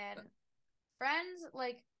 Yeah. And Friends,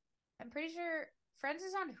 like, I'm pretty sure Friends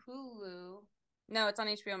is on Hulu. No, it's on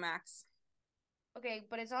HBO Max. Okay,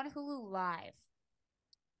 but it's on Hulu Live.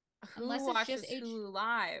 Who watches Hulu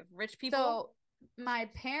Live? Rich people? So my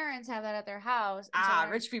parents have that at their house.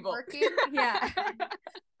 Rich people. Yeah.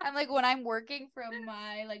 I'm like, when I'm working from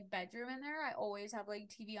my like bedroom in there, I always have like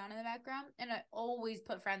TV on in the background, and I always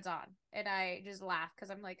put Friends on, and I just laugh because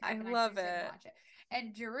I'm like, how I can I love just sit and it. watch it?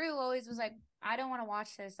 And Drew always was like, I don't want to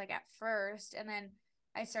watch this like at first, and then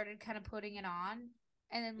I started kind of putting it on,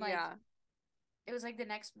 and then like Yeah. it was like the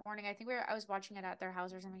next morning. I think I was watching it at their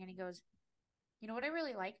house or something, and he goes, you know what I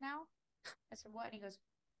really like now? I said, what? And he goes,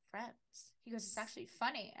 Friends. He goes, it's actually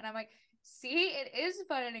funny. And I'm like, see, it is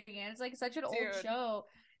funny. And it's like such an old Dude, show.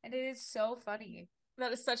 And it is so funny.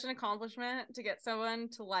 that is such an accomplishment to get someone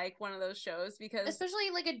to like one of those shows because, Especially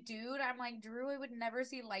like a dude. I'm like, Drew, I would never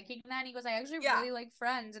see liking that. And he goes, I actually yeah, really like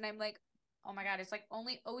Friends. And I'm like, oh my God, it's like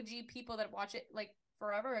only OG people that watch it like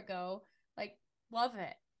forever ago. Like, love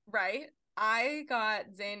it. right? I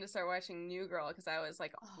got Zane to start watching New Girl because I was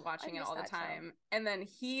like Oh, I watching it miss all the that show. time. And then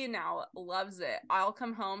he now loves it. I'll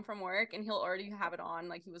come home from work and he'll already have it on.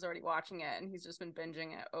 Like he was already watching it and he's just been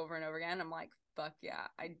binging it over and over again. I'm like, fuck yeah,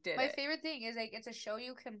 I did My it. favorite thing is like it's a show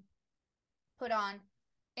you can put on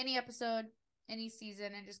any episode, any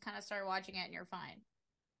season, and just kind of start watching it and you're fine.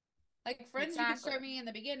 Like Friends, you can Exactly. start me in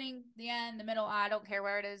the beginning, the end, the middle. I don't care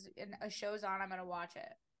where it is. And a show's on, I'm gonna watch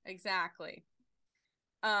it. Exactly.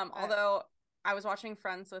 But Although I was watching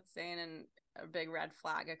Friends with Zane and a big red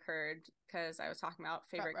flag occurred because I was talking about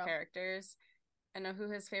front favorite row. characters. And know who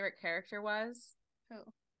his favorite character was? Who?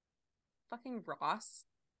 Fucking Ross.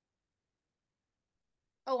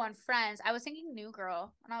 Oh, on Friends. I was thinking New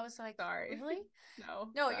Girl, and I was like, Sorry. really? No,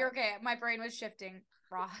 No, you're but okay. My brain was shifting.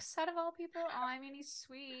 Ross, out of all people. Oh, I mean, he's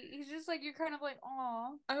sweet. He's just like you're kind of like,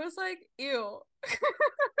 oh. I was like, ew.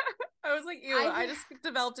 I was like, ew. I I just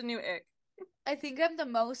developed a new ick. I think I'm the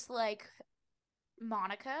most like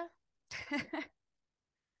Monica,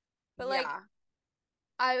 but like Yeah.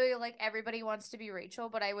 I like everybody wants to be Rachel,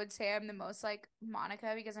 but I would say I'm the most like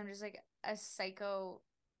Monica because I'm just like a psycho,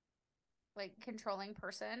 like controlling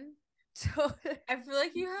person. So I feel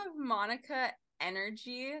like you have Monica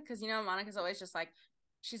energy because you know Monica's always just like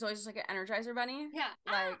she's always just like an energizer bunny. yeah,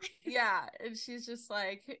 Like, yeah, and she's just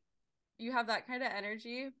like you have that kind of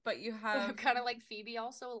energy, but you but have I'm kind of like Phoebe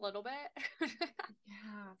also a little bit.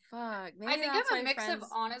 yeah, fuck. I Maybe think that's I'm a why mix of Friends.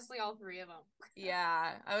 honestly all three of them.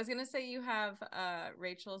 Yeah, I was gonna say you have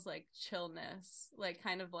Rachel's like chillness, like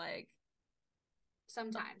kind of like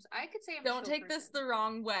Sometimes I could say I'm a don't chill take this person. the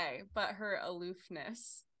wrong way, but her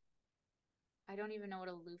aloofness. I don't even know what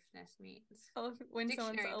aloofness means. When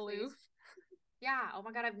someone's Dictionary, aloof. please. Yeah. Oh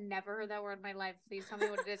my God. I've never heard that word in my life. Please tell me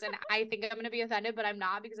what it is. And I think I'm going to be offended, but I'm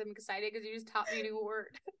not because I'm excited because you just taught me a new word.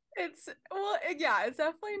 It's well, yeah, it's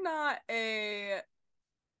definitely not a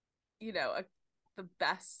you know a the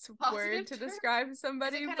best word Positive to term? describe Is it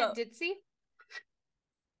somebody, kind of but ditzy?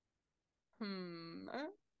 hmm,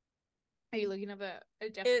 Are you looking up a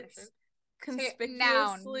definition? it's Say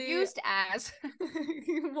noun. conspicuously Used as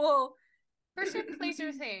well. person, place,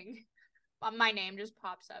 or thing. My name just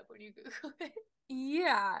pops up when you Google it.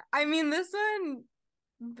 Yeah, I mean this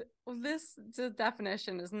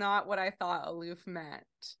definition is not what I thought aloof meant.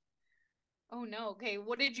 Oh no. Okay.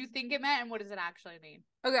 What did you think it meant and what does it actually mean?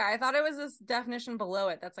 Okay, I thought it was this definition below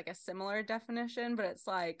it that's like a similar definition, but it's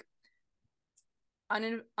like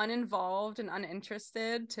uninvolved and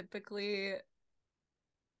uninterested, typically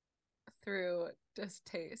through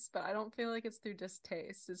distaste. But I don't feel like it's through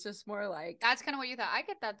distaste. It's just more like, That's kind of what you thought. I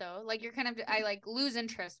get that though. Like you're kind of, I like lose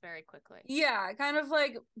interest very quickly. yeah, kind of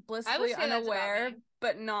like I would blissfully say that's about unaware, me.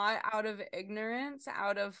 but not out of ignorance,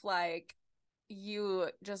 out of like, you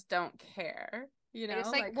just don't care, you I just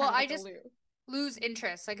know, like, like well, kind of I like a just loop. lose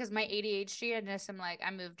interest. Like, cause my ADHD and just, I'm like, I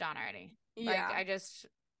moved on already. Like, Yeah. I just,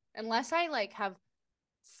 unless I like have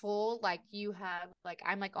full, like you have, like,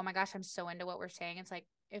 I'm like, oh my gosh, I'm so into what we're saying. It's like,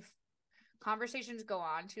 if conversations go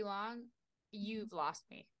on too long, you've lost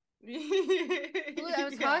me. I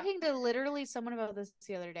was Yeah. talking to literally someone about this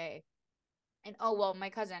the other day. And oh well, my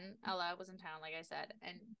cousin Ella was in town, like I said,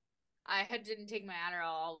 and I didn't take my Adderall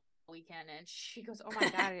all weekend, and she goes, "Oh my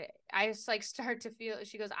God!" I just like start to feel.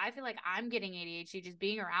 She goes, "I feel like I'm getting ADHD just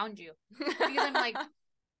being around you," because I'm like,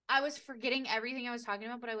 I was forgetting everything I was talking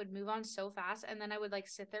about, but I would move on so fast, and then I would like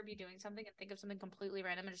sit there, be doing something, and think of something completely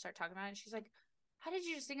random, and just start talking about it. And she's like, "How did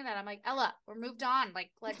you just think of that?" I'm like, "Ella, we're moved on.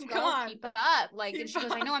 Like, let's Come go, on. keep up." Like, and Keep she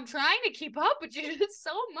goes, "I know, up. I'm trying to keep up, but you just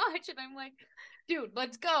so much," and I'm like, "Dude,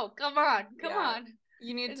 let's go. Come on, come Yeah. on."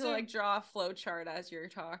 You need And to so like draw a flow chart as you're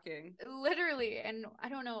talking. literally, and I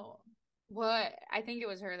don't know what I think it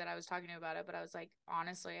was her that I was talking to about it, but I was like,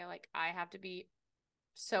 honestly, I have to be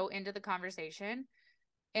so into the conversation.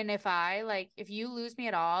 And if I like if you lose me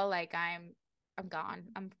at all, like I'm I'm gone.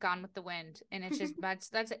 I'm gone with the wind. And it's just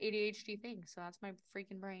that's an ADHD thing. So that's my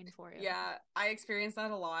freaking brain for you. Yeah, I experience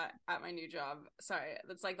that a lot at my new job. Sorry,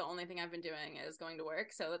 that's like the only thing I've been doing is going to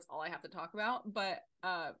work, so that's all I have to talk about. But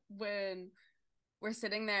when we're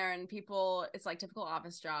sitting there and people, it's like typical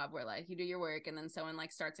office job where like you do your work and then someone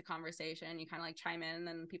like starts a conversation, you kind of like chime in, and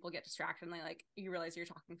then people get distracted and they like, you realize you're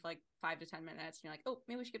talking for like 5 to 10 minutes and you're like, oh,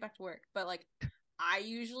 maybe we should get back to work. But like I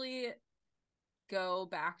usually go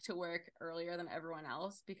back to work earlier than everyone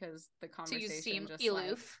else because the conversation so you seem just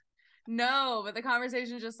aloof. like, no, but the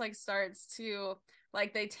conversation just like starts to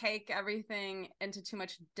like, they take everything into too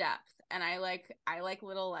much depth, and I like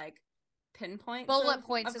little like pinpoints bullet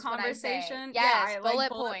points of is conversation. conversation. Yes, Yeah, I like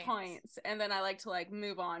bullet points, and then I like to like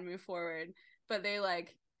move forward, but they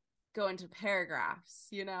like go into paragraphs,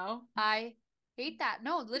 you know? I hate that.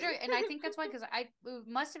 No, literally, and I think that's why, because it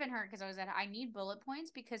must have been her, because I need bullet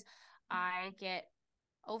points because I get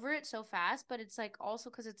over it so fast, but it's like also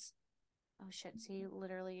because it's, oh shit, see,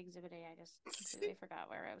 literally exhibit A, I just completely forgot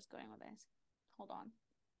where I was going with this. Hold on.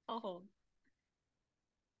 I'll hold.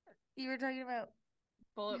 You were talking about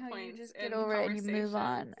bullet how points you just get over it and you move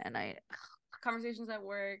on, and conversations at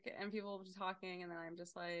work and people just talking, and then I'm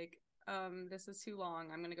just like, this is too long.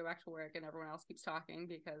 I'm gonna go back to work, and everyone else keeps talking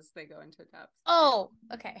because they go into depth. Oh,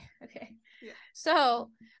 okay. Yeah. So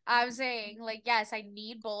I'm saying, like, yes, I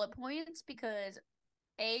need bullet points because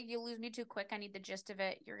you lose me too quick. I need the gist of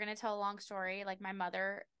it. You're gonna tell a long story, like my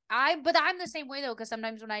mother. But I'm the same way though, because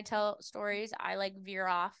sometimes when I tell stories, I like veer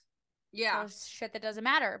off. Yeah. So shit that doesn't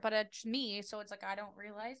matter, but it's me, so it's like I don't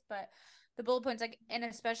realize. But the bullet points, like, and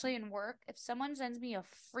especially in work, if someone sends me a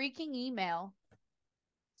freaking email,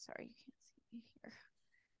 sorry, you can't see me here.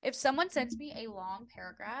 If someone sends me a long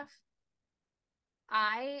paragraph,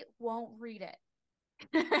 I won't read it.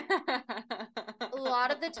 A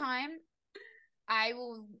lot of the time, I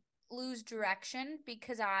will lose direction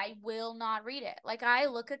because I will not read it. Like, I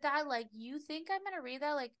look at that, like, you think I'm going to read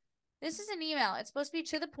that? Like, this is an email. It's supposed to be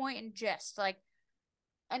to the point and just, like,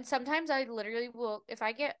 and sometimes I literally will, if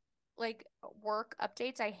I get, like, work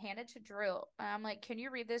updates, I hand it to Drew. And I'm like, can you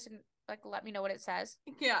read this and, like, let me know what it says?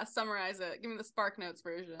 Yeah, summarize it. Give me the Spark Notes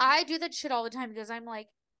version. I do that shit all the time because I'm like,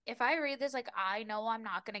 if I read this, like, I know I'm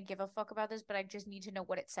not going to give a fuck about this, but I just need to know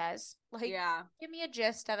what it says. Like, yeah, give me a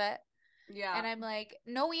gist of it. Yeah. And I'm like,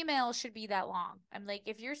 no email should be that long. I'm like,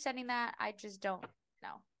 if you're sending that, I just don't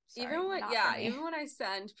know. Sorry, even when I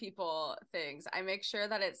send people things, I make sure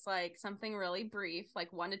that it's like something really brief,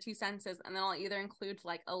 like 1 to 2 sentences, and then I'll either include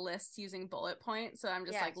like a list using bullet points. So I'm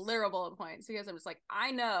just like literal bullet points, because I'm just like,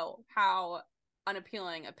 I know how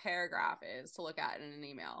unappealing a paragraph is to look at in an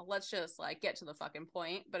email. Let's just like get to the fucking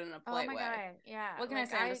point, but in a polite way. God, yeah. What can I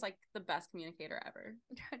say? I'm just like the best communicator ever.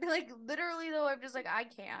 Like, literally though, I'm just like, I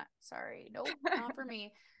can't. Sorry, nope, not for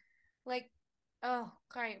me. Like, oh,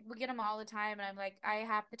 okay, we get them all the time, and I'm like, I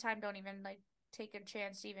half the time don't even like take a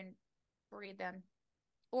chance to even read them,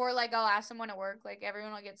 or like I'll ask someone at work, like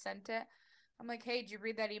everyone will get sent it. I'm like, hey, did you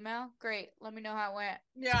read that email? Great, let me know how it went.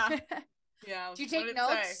 Yeah. Yeah. Did you take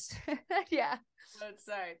notes? Yeah. What did it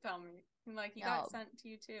say? Tell me. I'm like, you got sent to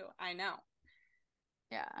you too. I know.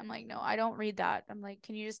 Yeah, I'm like, no, I don't read that. I'm like,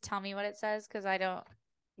 can you just tell me what it says? Because I don't.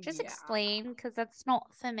 Just explain, because that's not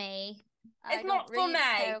for me. It's not for me.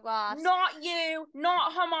 Paragraphs. Not you.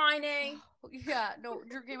 Not Hermione. Yeah, no.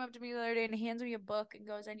 Drew came up to me the other day and hands me a book and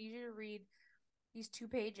goes, I need you to read these 2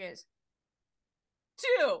 pages.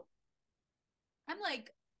 2. I'm like,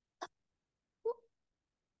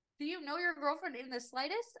 do you know your girlfriend in the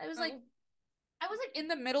slightest? I was like in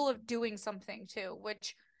the middle of doing something too,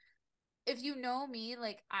 which, if you know me,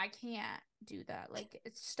 like, I can't do that. Like,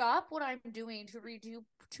 stop what I'm doing to read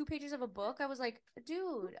 2 pages of a book. I was like,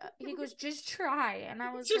 dude. He goes, just try. And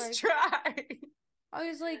I was just try. I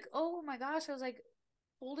was like, oh my gosh. I was like,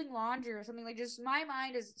 folding laundry or something. Like, just my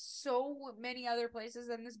mind is so many other places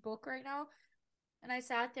than this book right now. And I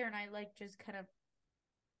sat there and I like just kind of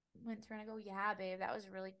went through and I go, yeah, babe, that was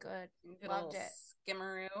really good. Loved it.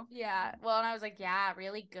 Skimmeroo. Yeah. Well, and I was like, yeah,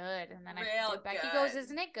 really good. And then Becky goes,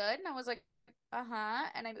 isn't it good? And I was like, uh-huh.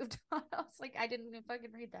 And I moved on. I was like, I didn't even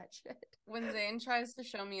fucking read that shit. When Zane tries to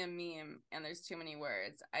show me a meme and there's too many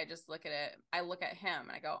words, I just look at it. I look at him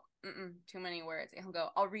and I go, too many words. And he'll go,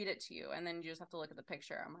 I'll read it to you. And then you just have to look at the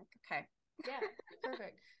picture. I'm like, okay. Yeah,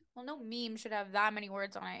 perfect. Well, no meme should have that many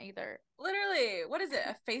words on it either. Literally. What is it?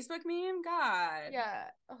 A Facebook meme? God. Yeah.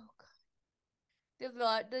 Oh,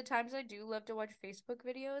 God. The times I do love to watch Facebook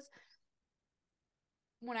videos,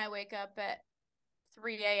 when I wake up at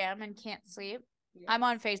 3 a.m. and can't sleep, I'm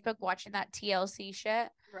on Facebook watching that TLC shit.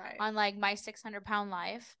 Right. On, like, my 600-pound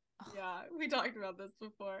life. Yeah, we talked about this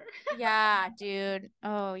before. Yeah, dude.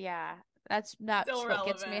 Oh, yeah. That's Still what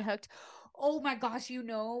gets me relevant. hooked. Oh my gosh, you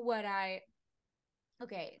know what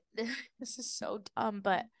okay, this is so dumb,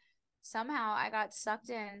 but somehow I got sucked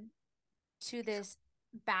in to this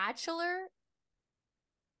Bachelor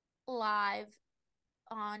live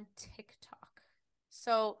on TikTok.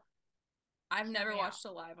 So I've hear never me out. watched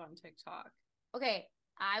a live on TikTok. Okay,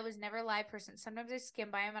 I was never a live person. Sometimes I skim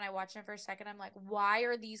by them and I watch them for a second. I'm like, why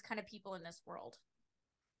are these kind of people in this world?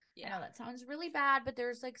 I Yeah. know that sounds really bad, but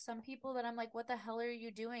there's like some people that I'm like, what the hell are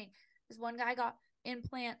you doing? This one guy got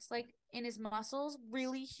implants like in his muscles,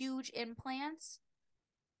 really huge implants,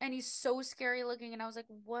 and he's so scary looking. And I was like,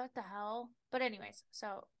 what the hell? But, anyways, so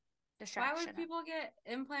Why distraction. would people get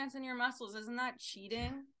implants in your muscles? Isn't that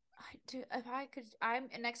cheating? I do. If I could, I'm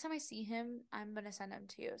next time I see him, I'm gonna send him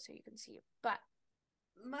to you so you can see. But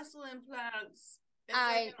Muscle implants. It's like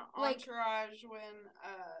I an like, entourage when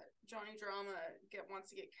Johnny Drama wants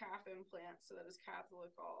to get calf implants so that his calves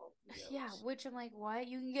look all yeah, yoked. which I'm like, what?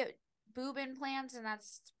 You can get boob implants, and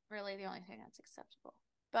that's really the only thing that's acceptable.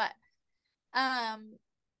 But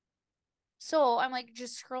so I'm like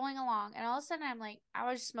just scrolling along, and all of a sudden I'm like,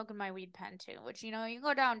 I was smoking my weed pen too, which you know you can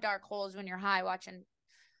go down dark holes when you're high watching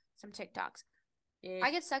some TikToks. Yeah.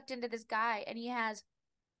 I get sucked into this guy, and he has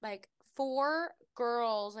like four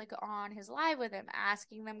girls like on his live with him,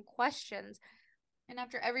 asking them questions. And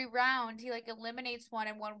after every round, he like eliminates one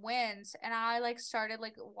and one wins. And I like started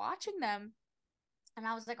like watching them, and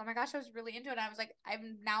I was like, oh my gosh, I was really into it. I was like,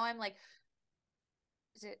 I'm like,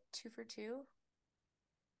 is it 2 for 2?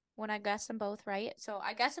 When I guess them both right. So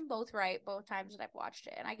I guess them both right both times that I've watched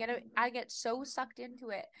it. And I get so sucked into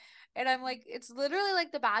it. And I'm like, it's literally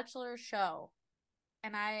like the Bachelor show.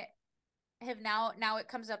 And I have now it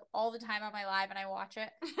comes up all the time on my live and I watch it.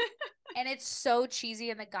 And it's so cheesy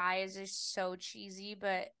and the guy is just so cheesy,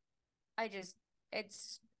 but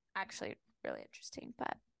it's actually really interesting.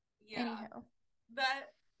 But Yeah. anywho.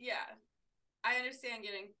 Yeah. I understand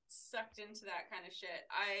getting sucked into that kind of shit.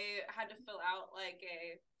 I had to fill out like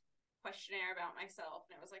a questionnaire about myself,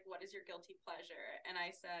 and it was like, what is your guilty pleasure? And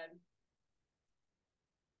I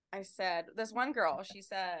said this one girl, she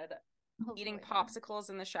said eating popsicles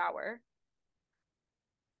in the shower.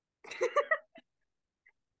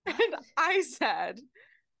 And I said,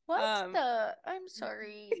 I'm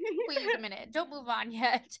sorry. Wait a minute. Don't move on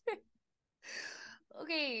yet.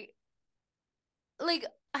 Okay. Like,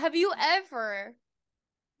 have you ever,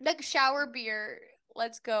 like, shower beer,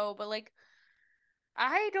 let's go, but like,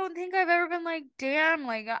 I don't think I've ever been like, damn,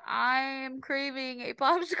 like, I am craving a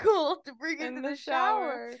popsicle to bring in into the the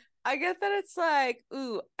shower. shower. I get that it's like,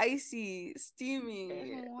 ooh, icy, There's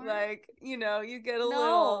steamy. more. Like, you get a little.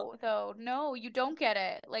 No, though. No, you don't get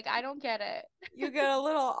it. Like, I don't get it. You get a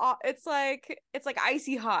little. It's like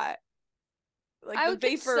icy hot. Like I the would get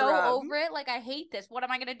vapor so rub. over it. Like, I hate this. What am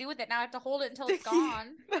I going to do with it? Now I have to hold it until it's Sticky. gone.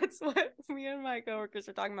 That's what me and my coworkers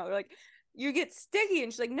are talking about. They're like, you get sticky.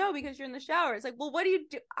 And she's like, no, because you're in the shower. It's like, well, what do you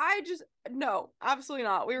do? No, absolutely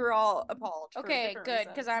not. We were all appalled for Okay, different good,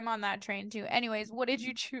 because reasons. I'm on that train too. Anyways, what did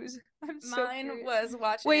you choose? I'm so Mine curious. was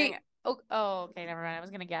watching. Wait. Okay, never mind. I was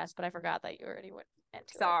gonna guess, but I forgot that you already went into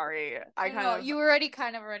it. Sorry. I No, kind no, of. you already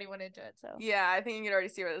kind of already went into it, so. Yeah, I think you can already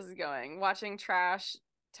see where this is going. Watching trash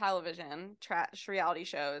television, trash reality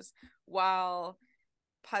shows while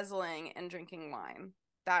puzzling and drinking wine.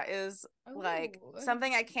 That is like Ooh.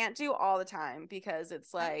 something I can't do all the time because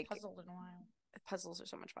it's I haven't like puzzled in a while. puzzles are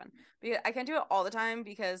so much fun. Because I can't do it all the time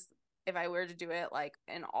because if I were to do it like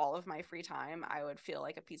in all of my free time, I would feel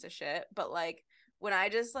like a piece of shit. But like when I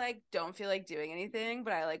just like don't feel like doing anything,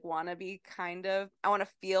 but I like want to be I want to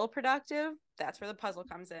feel productive, that's where the puzzle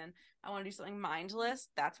comes in. I want to do something mindless,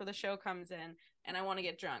 that's where the show comes in. And I want to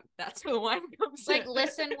get drunk, that's where the wine comes Like, in.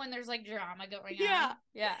 listen when there's like drama going Yeah. on.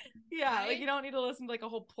 Yeah. Yeah. Like you don't need to listen to like a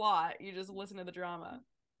whole plot. You just listen to the drama.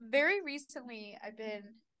 Very recently,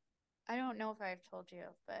 I don't know if I've told you,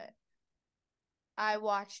 but I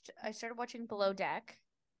started watching Below Deck.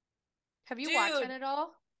 Have you watched it at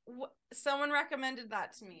all? Someone recommended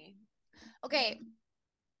that to me. Okay,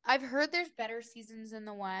 I've heard there's better seasons than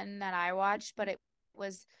the one that I watched, but it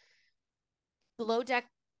was Below Deck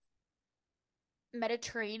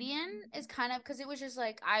Mediterranean is kind of because it was just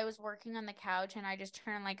like I was working on the couch and I just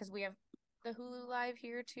turned like because we have the Hulu Live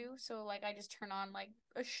here too, so like I just turn on like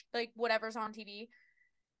like whatever's on TV,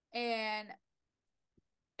 and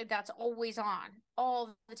that's always on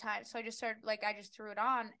all the time. So I just started like I just threw it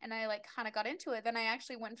on and I like kind of got into it. Then I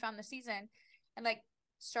actually went and found the season and like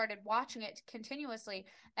started watching it continuously.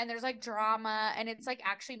 And there's like drama and it's like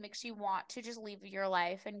actually makes you want to just leave your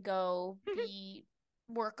life and go be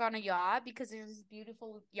work on a yacht because there's these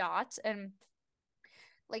beautiful yachts and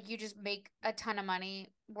like you just make a ton of money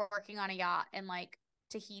working on a yacht in like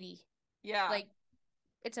Tahiti. Yeah. Like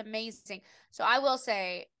it's amazing. So I will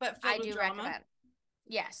say But I filled with do drama. recommend.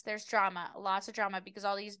 Yes, there's drama, lots of drama because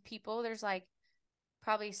all these people, there's like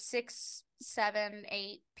probably 6, 7,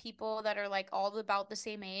 8 people that are like all about the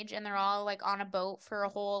same age and they're all like on a boat for a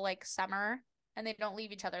whole like summer and they don't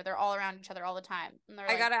leave each other. They're all around each other all the time. And they're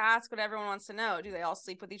I like, gotta ask what everyone wants to know. Do they all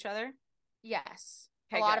sleep with each other? yes.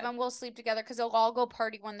 A Okay, lot of good. them will sleep together because they'll all go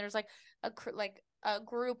party when there's like a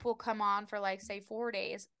group will come on for like say 4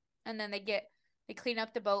 days and then they clean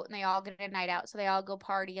up the boat and they all get a night out. So they all go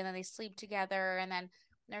party and then they sleep together and then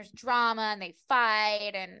there's drama and they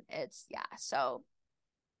fight and it's yeah, so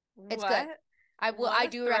it's good. What? I What a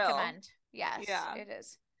do thrill. recommend. Yes, Yeah. it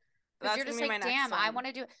is. Because That's you're gonna just be my like, next damn, I one. want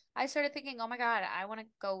to do. I started thinking, oh my god, I want to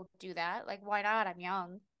go do that. Like, why not? I'm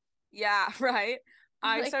young. Yeah, right.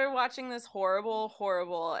 I Like, started watching this horrible,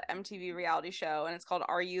 horrible MTV reality show, and it's called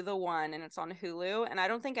Are You the One? And it's on Hulu. And I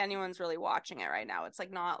don't think anyone's really watching it right now. It's like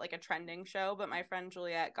not like a trending show, but my friend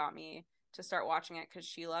Juliet got me to start watching it because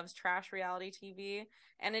she loves trash reality TV.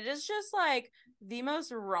 And it is just like the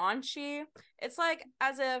most raunchy. It's like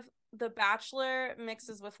as if The Bachelor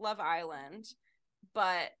mixes with Love Island,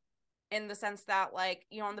 but in the sense that like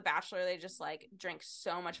on The Bachelor they just like drink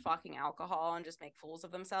so much fucking alcohol and just make fools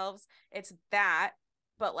of themselves. It's that,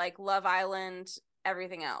 but like Love Island,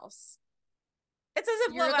 everything else. It's as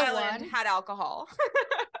if you're Love the Island one. had alcohol.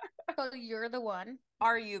 So you're the one.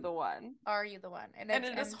 Are you the one? Are you the one? And And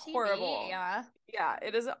it's it is MTV. horrible. Yeah. Yeah,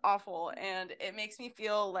 it is awful, and it makes me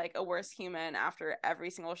feel like a worse human after every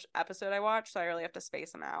single episode I watch, so I really have to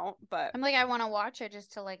space them out. But I'm like, I want to watch it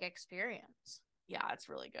just to like experience. yeah, it's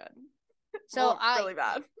really good. So Well, really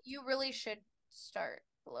bad. you really should start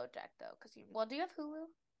Below Deck though, because well, do you have Hulu?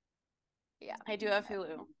 Yeah, I do have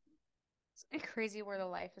Hulu. it's crazy where the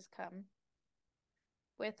life has come.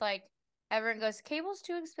 With like everyone goes, cable's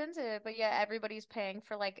too expensive, but yeah, everybody's paying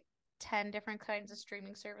for like 10 different kinds of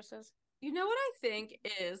streaming services. You know what I think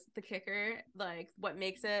is the kicker? Like, what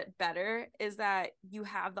makes it better is that you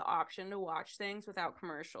have the option to watch things without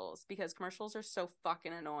commercials because commercials are so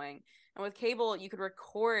fucking annoying. And with cable, you could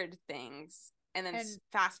record things and then And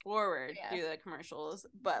fast forward yeah, through the commercials,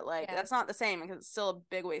 but like yeah. that's not the same because it's still a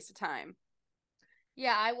big waste of time.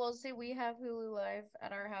 Yeah, I will say we have Hulu Live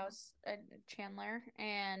at our house at Chandler,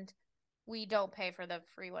 and we don't pay for the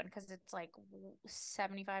free one because it's like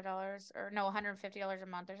 $75 or no, $150 a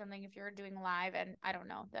month or something if you're doing live. And I don't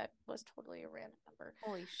know, that was totally a random number,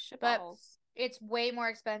 Holy but shitballs. it's way more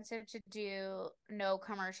expensive to do no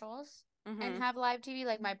commercials and have live TV.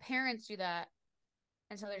 Like my parents do that,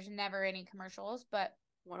 and so there's never any commercials. But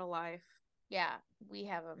What a life. yeah, we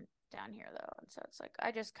have them down here though, and so it's like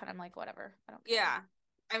I just kind of like whatever. I don't care. Yeah.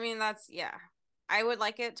 I mean, yeah. I would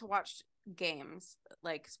like it to watch games,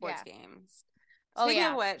 like sports games. Oh Speaking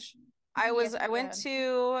of yeah. which, I went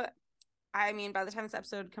to, I mean, by the time this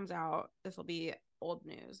episode comes out, this will be old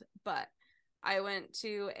news, but I went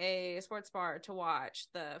to a sports bar to watch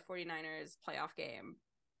the 49ers playoff game.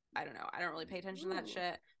 I don't know. I don't really pay attention to that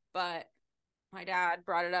shit, but my dad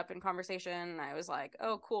brought it up in conversation and I was like,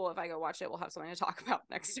 oh cool, if I go watch it we'll have something to talk about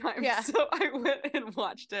next time. Yeah. So I went and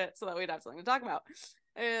watched it so that we'd have something to talk about.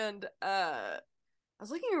 And I was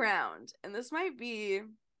looking around, and this might be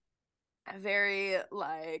a very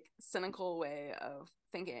like cynical way of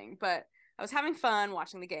thinking, but I was having fun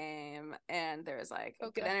watching the game, and there was like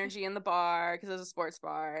good energy in the bar because it was a sports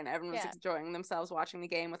bar, and everyone was enjoying themselves watching the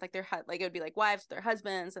game with like their like it would be like wives with their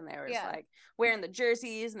husbands, and they were just like wearing the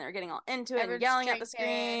jerseys, and they were getting all into it and yelling at the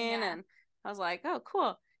screen, and I was like, oh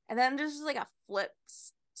cool. And then just like a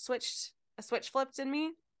switch flipped in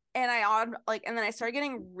me, and and then I started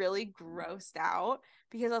getting really grossed out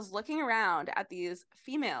because I was looking around at these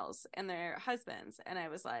females and their husbands, and I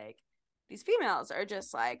was like, these females are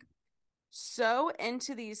just like so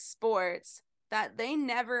into these sports that they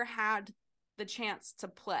never had the chance to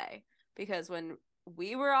play, because when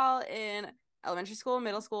we were all in elementary school,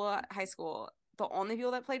 middle school, high school, the only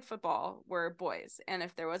people that played football were boys, and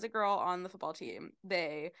if there was a girl on the football team,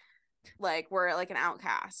 they like were like an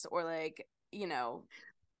outcast or like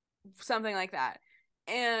something like that.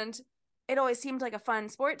 And it always seemed like a fun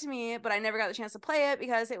sport to me, but I never got the chance to play it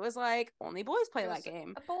because it was like only boys play that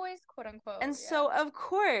game. A boys, quote unquote. And so of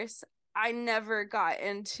course I never got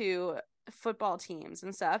into football teams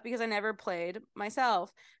and stuff because I never played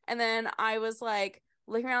myself. And then I was like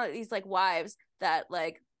looking around at these like wives that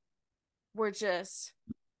like were just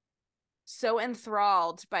so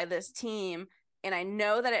enthralled by this team, and I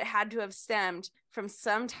know that it had to have stemmed from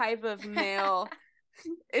some type of male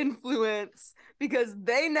influence because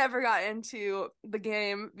they never got into the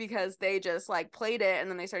game because they just like played it and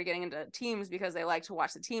then they started getting into teams because they like to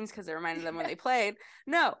watch the teams because it reminded them when they played.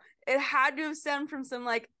 No, it had to have stemmed from some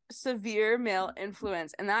like severe male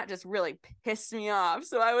influence, and that just really pissed me off.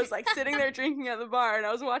 So I was like sitting there drinking at the bar and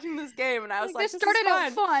I was watching this game and I was like, this started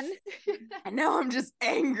out fun. And now I'm just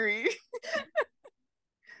angry.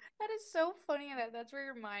 That is so funny that that's where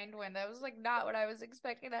your mind went. That was like not what I was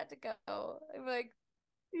expecting that to go. I'm like,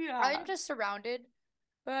 Yeah. I'm just surrounded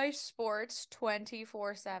by sports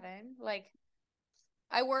 24/7. Like,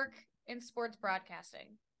 I work in sports broadcasting,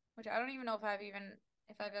 which I don't even know if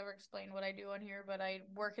I've ever explained what I do on here, but I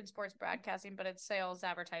work in sports broadcasting, but it's sales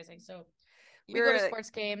advertising. So we go to sports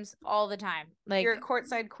games all the time. Like, you're a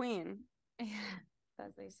courtside queen.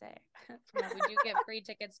 As they say. Yeah, we do get free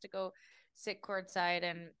tickets to go sit courtside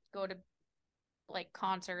and go to like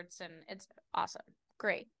concerts, and it's awesome.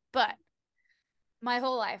 Great. But my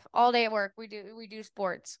whole life, all day at work, we do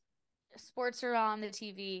sports. Sports are on the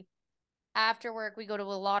TV. After work, we go to a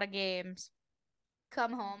lot of games.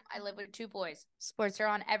 Come home. I live with two boys. Sports are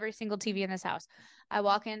on every single TV in this house. I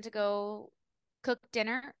walk in to go cook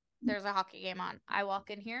dinner. There's a hockey game on. I walk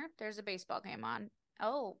in here. There's a baseball game on.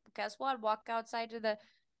 Oh, guess what? Walk outside to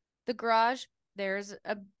the garage. There's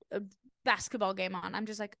a basketball game on. I'm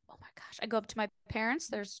just like, oh my gosh. I go up to my parents.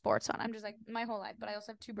 There's sports on. I'm just like, my whole life. But I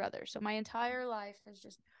also have two brothers. So my entire life is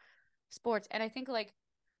just sports. And I think like,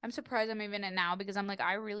 I'm surprised I'm even in it now because I'm like,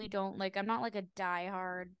 I really don't like, I'm not like a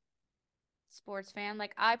diehard sports fan.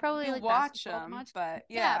 Like, I probably you like watch basketball them, much. but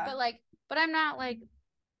yeah. But I'm not like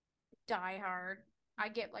diehard. I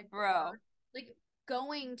get like bored. Like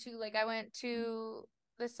going to like I went to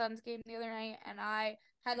the Suns game the other night and I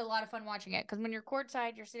had a lot of fun watching it because when you're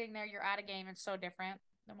courtside, you're sitting there, you're at a game. It's so different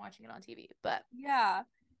than watching it on TV. But yeah,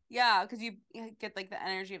 because you get like the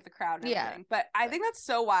energy of the crowd and everything. Yeah. But I think that's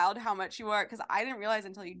so wild how much you are, because I didn't realize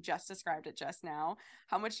until you just described it just now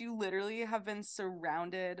how much you literally have been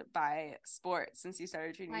surrounded by sports since you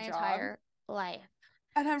started your new my job. entire life.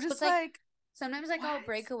 And I'm So just it's like sometimes like I'll what?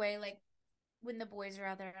 break away like when the boys are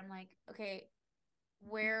out there. I'm like, okay,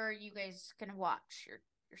 where are you guys gonna watch your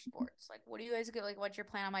sports? Like, what do you guys get? Like, what's your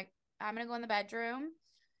plan? I'm like, I'm gonna go in the bedroom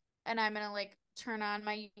and I'm gonna like turn on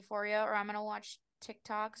my Euphoria, or I'm gonna watch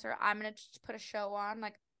TikToks, or I'm gonna just put a show on.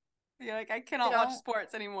 Like, you're like, I cannot watch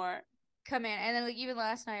sports anymore. Come in. And then like even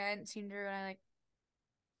last night I hadn't seen Drew and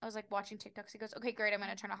I was like watching TikToks. He goes, okay, great, I'm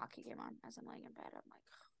gonna turn a hockey game on as I'm laying in bed. I'm like,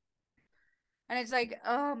 and it's like,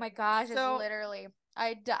 oh my gosh, it's literally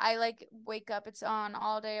I like wake up, it's on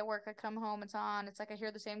all day at work. I come home, it's on. It's like I hear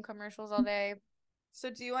the same commercials all day. So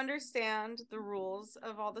do you understand the rules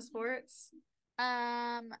of all the sports?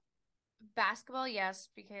 Basketball, yes,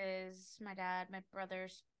 because my dad, my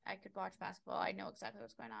brothers, I could watch basketball. I know exactly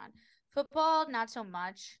what's going on. Football, not so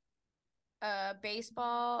much.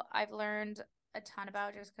 Baseball, I've learned a ton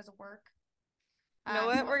about just because of work. You know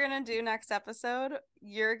what we're going to do next episode?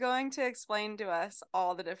 You're going to explain to us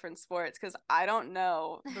all the different sports because I don't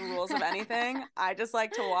know the rules of anything. I just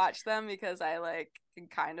like to watch them because I like can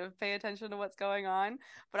kind of pay attention to what's going on,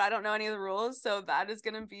 but I don't know any of the rules. So that is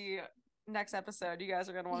going to be next episode. You guys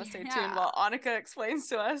are going to want to stay tuned while Annika explains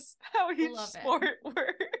to us how each sport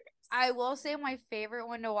works. I will say my favorite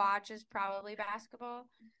one to watch is probably basketball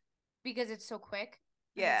because it's so quick.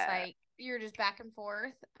 Yeah. It's like you're just back and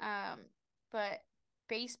forth. But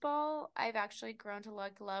baseball, I've actually grown to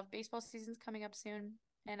love. Baseball season's coming up soon,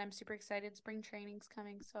 and I'm super excited. Spring training's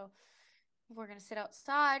coming, so we're gonna sit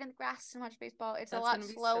outside in the grass and watch baseball. It's a lot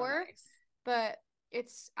slower, but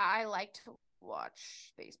I like to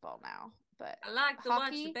watch baseball now. But I like to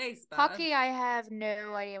watch the baseball. Hockey, I have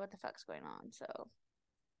no idea what the fuck's going on. So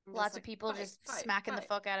lots of people just smacking the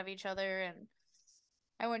fuck out of each other, and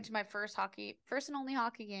I went to my first and only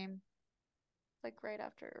hockey game, like right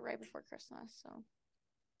before Christmas. So,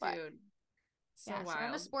 dude, so wild. So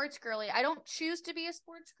I'm a sports girly. I don't choose to be a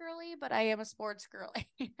sports girly, but I am a sports girly.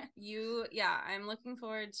 I'm looking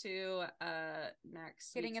forward to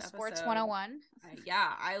next getting a sports episode. 101.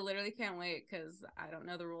 I literally can't wait because I don't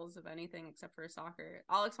know the rules of anything except for soccer.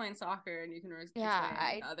 I'll explain soccer and you can explain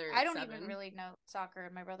other. I don't even really know soccer.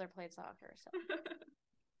 My brother played soccer, so.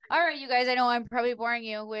 All right, you guys. I know I'm probably boring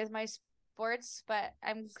you with my sports, but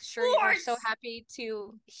I'm sure you're so happy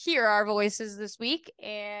to hear our voices this week,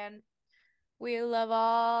 and we love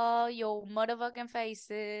all your motherfucking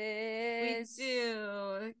faces. We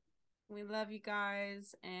do. We love you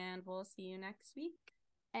guys, and we'll see you next week.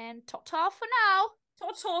 And ta-ta for now.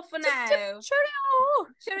 Ta-ta for now. Cheerio.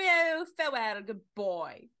 Cheerio. Farewell.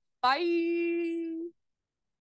 Goodbye. Bye.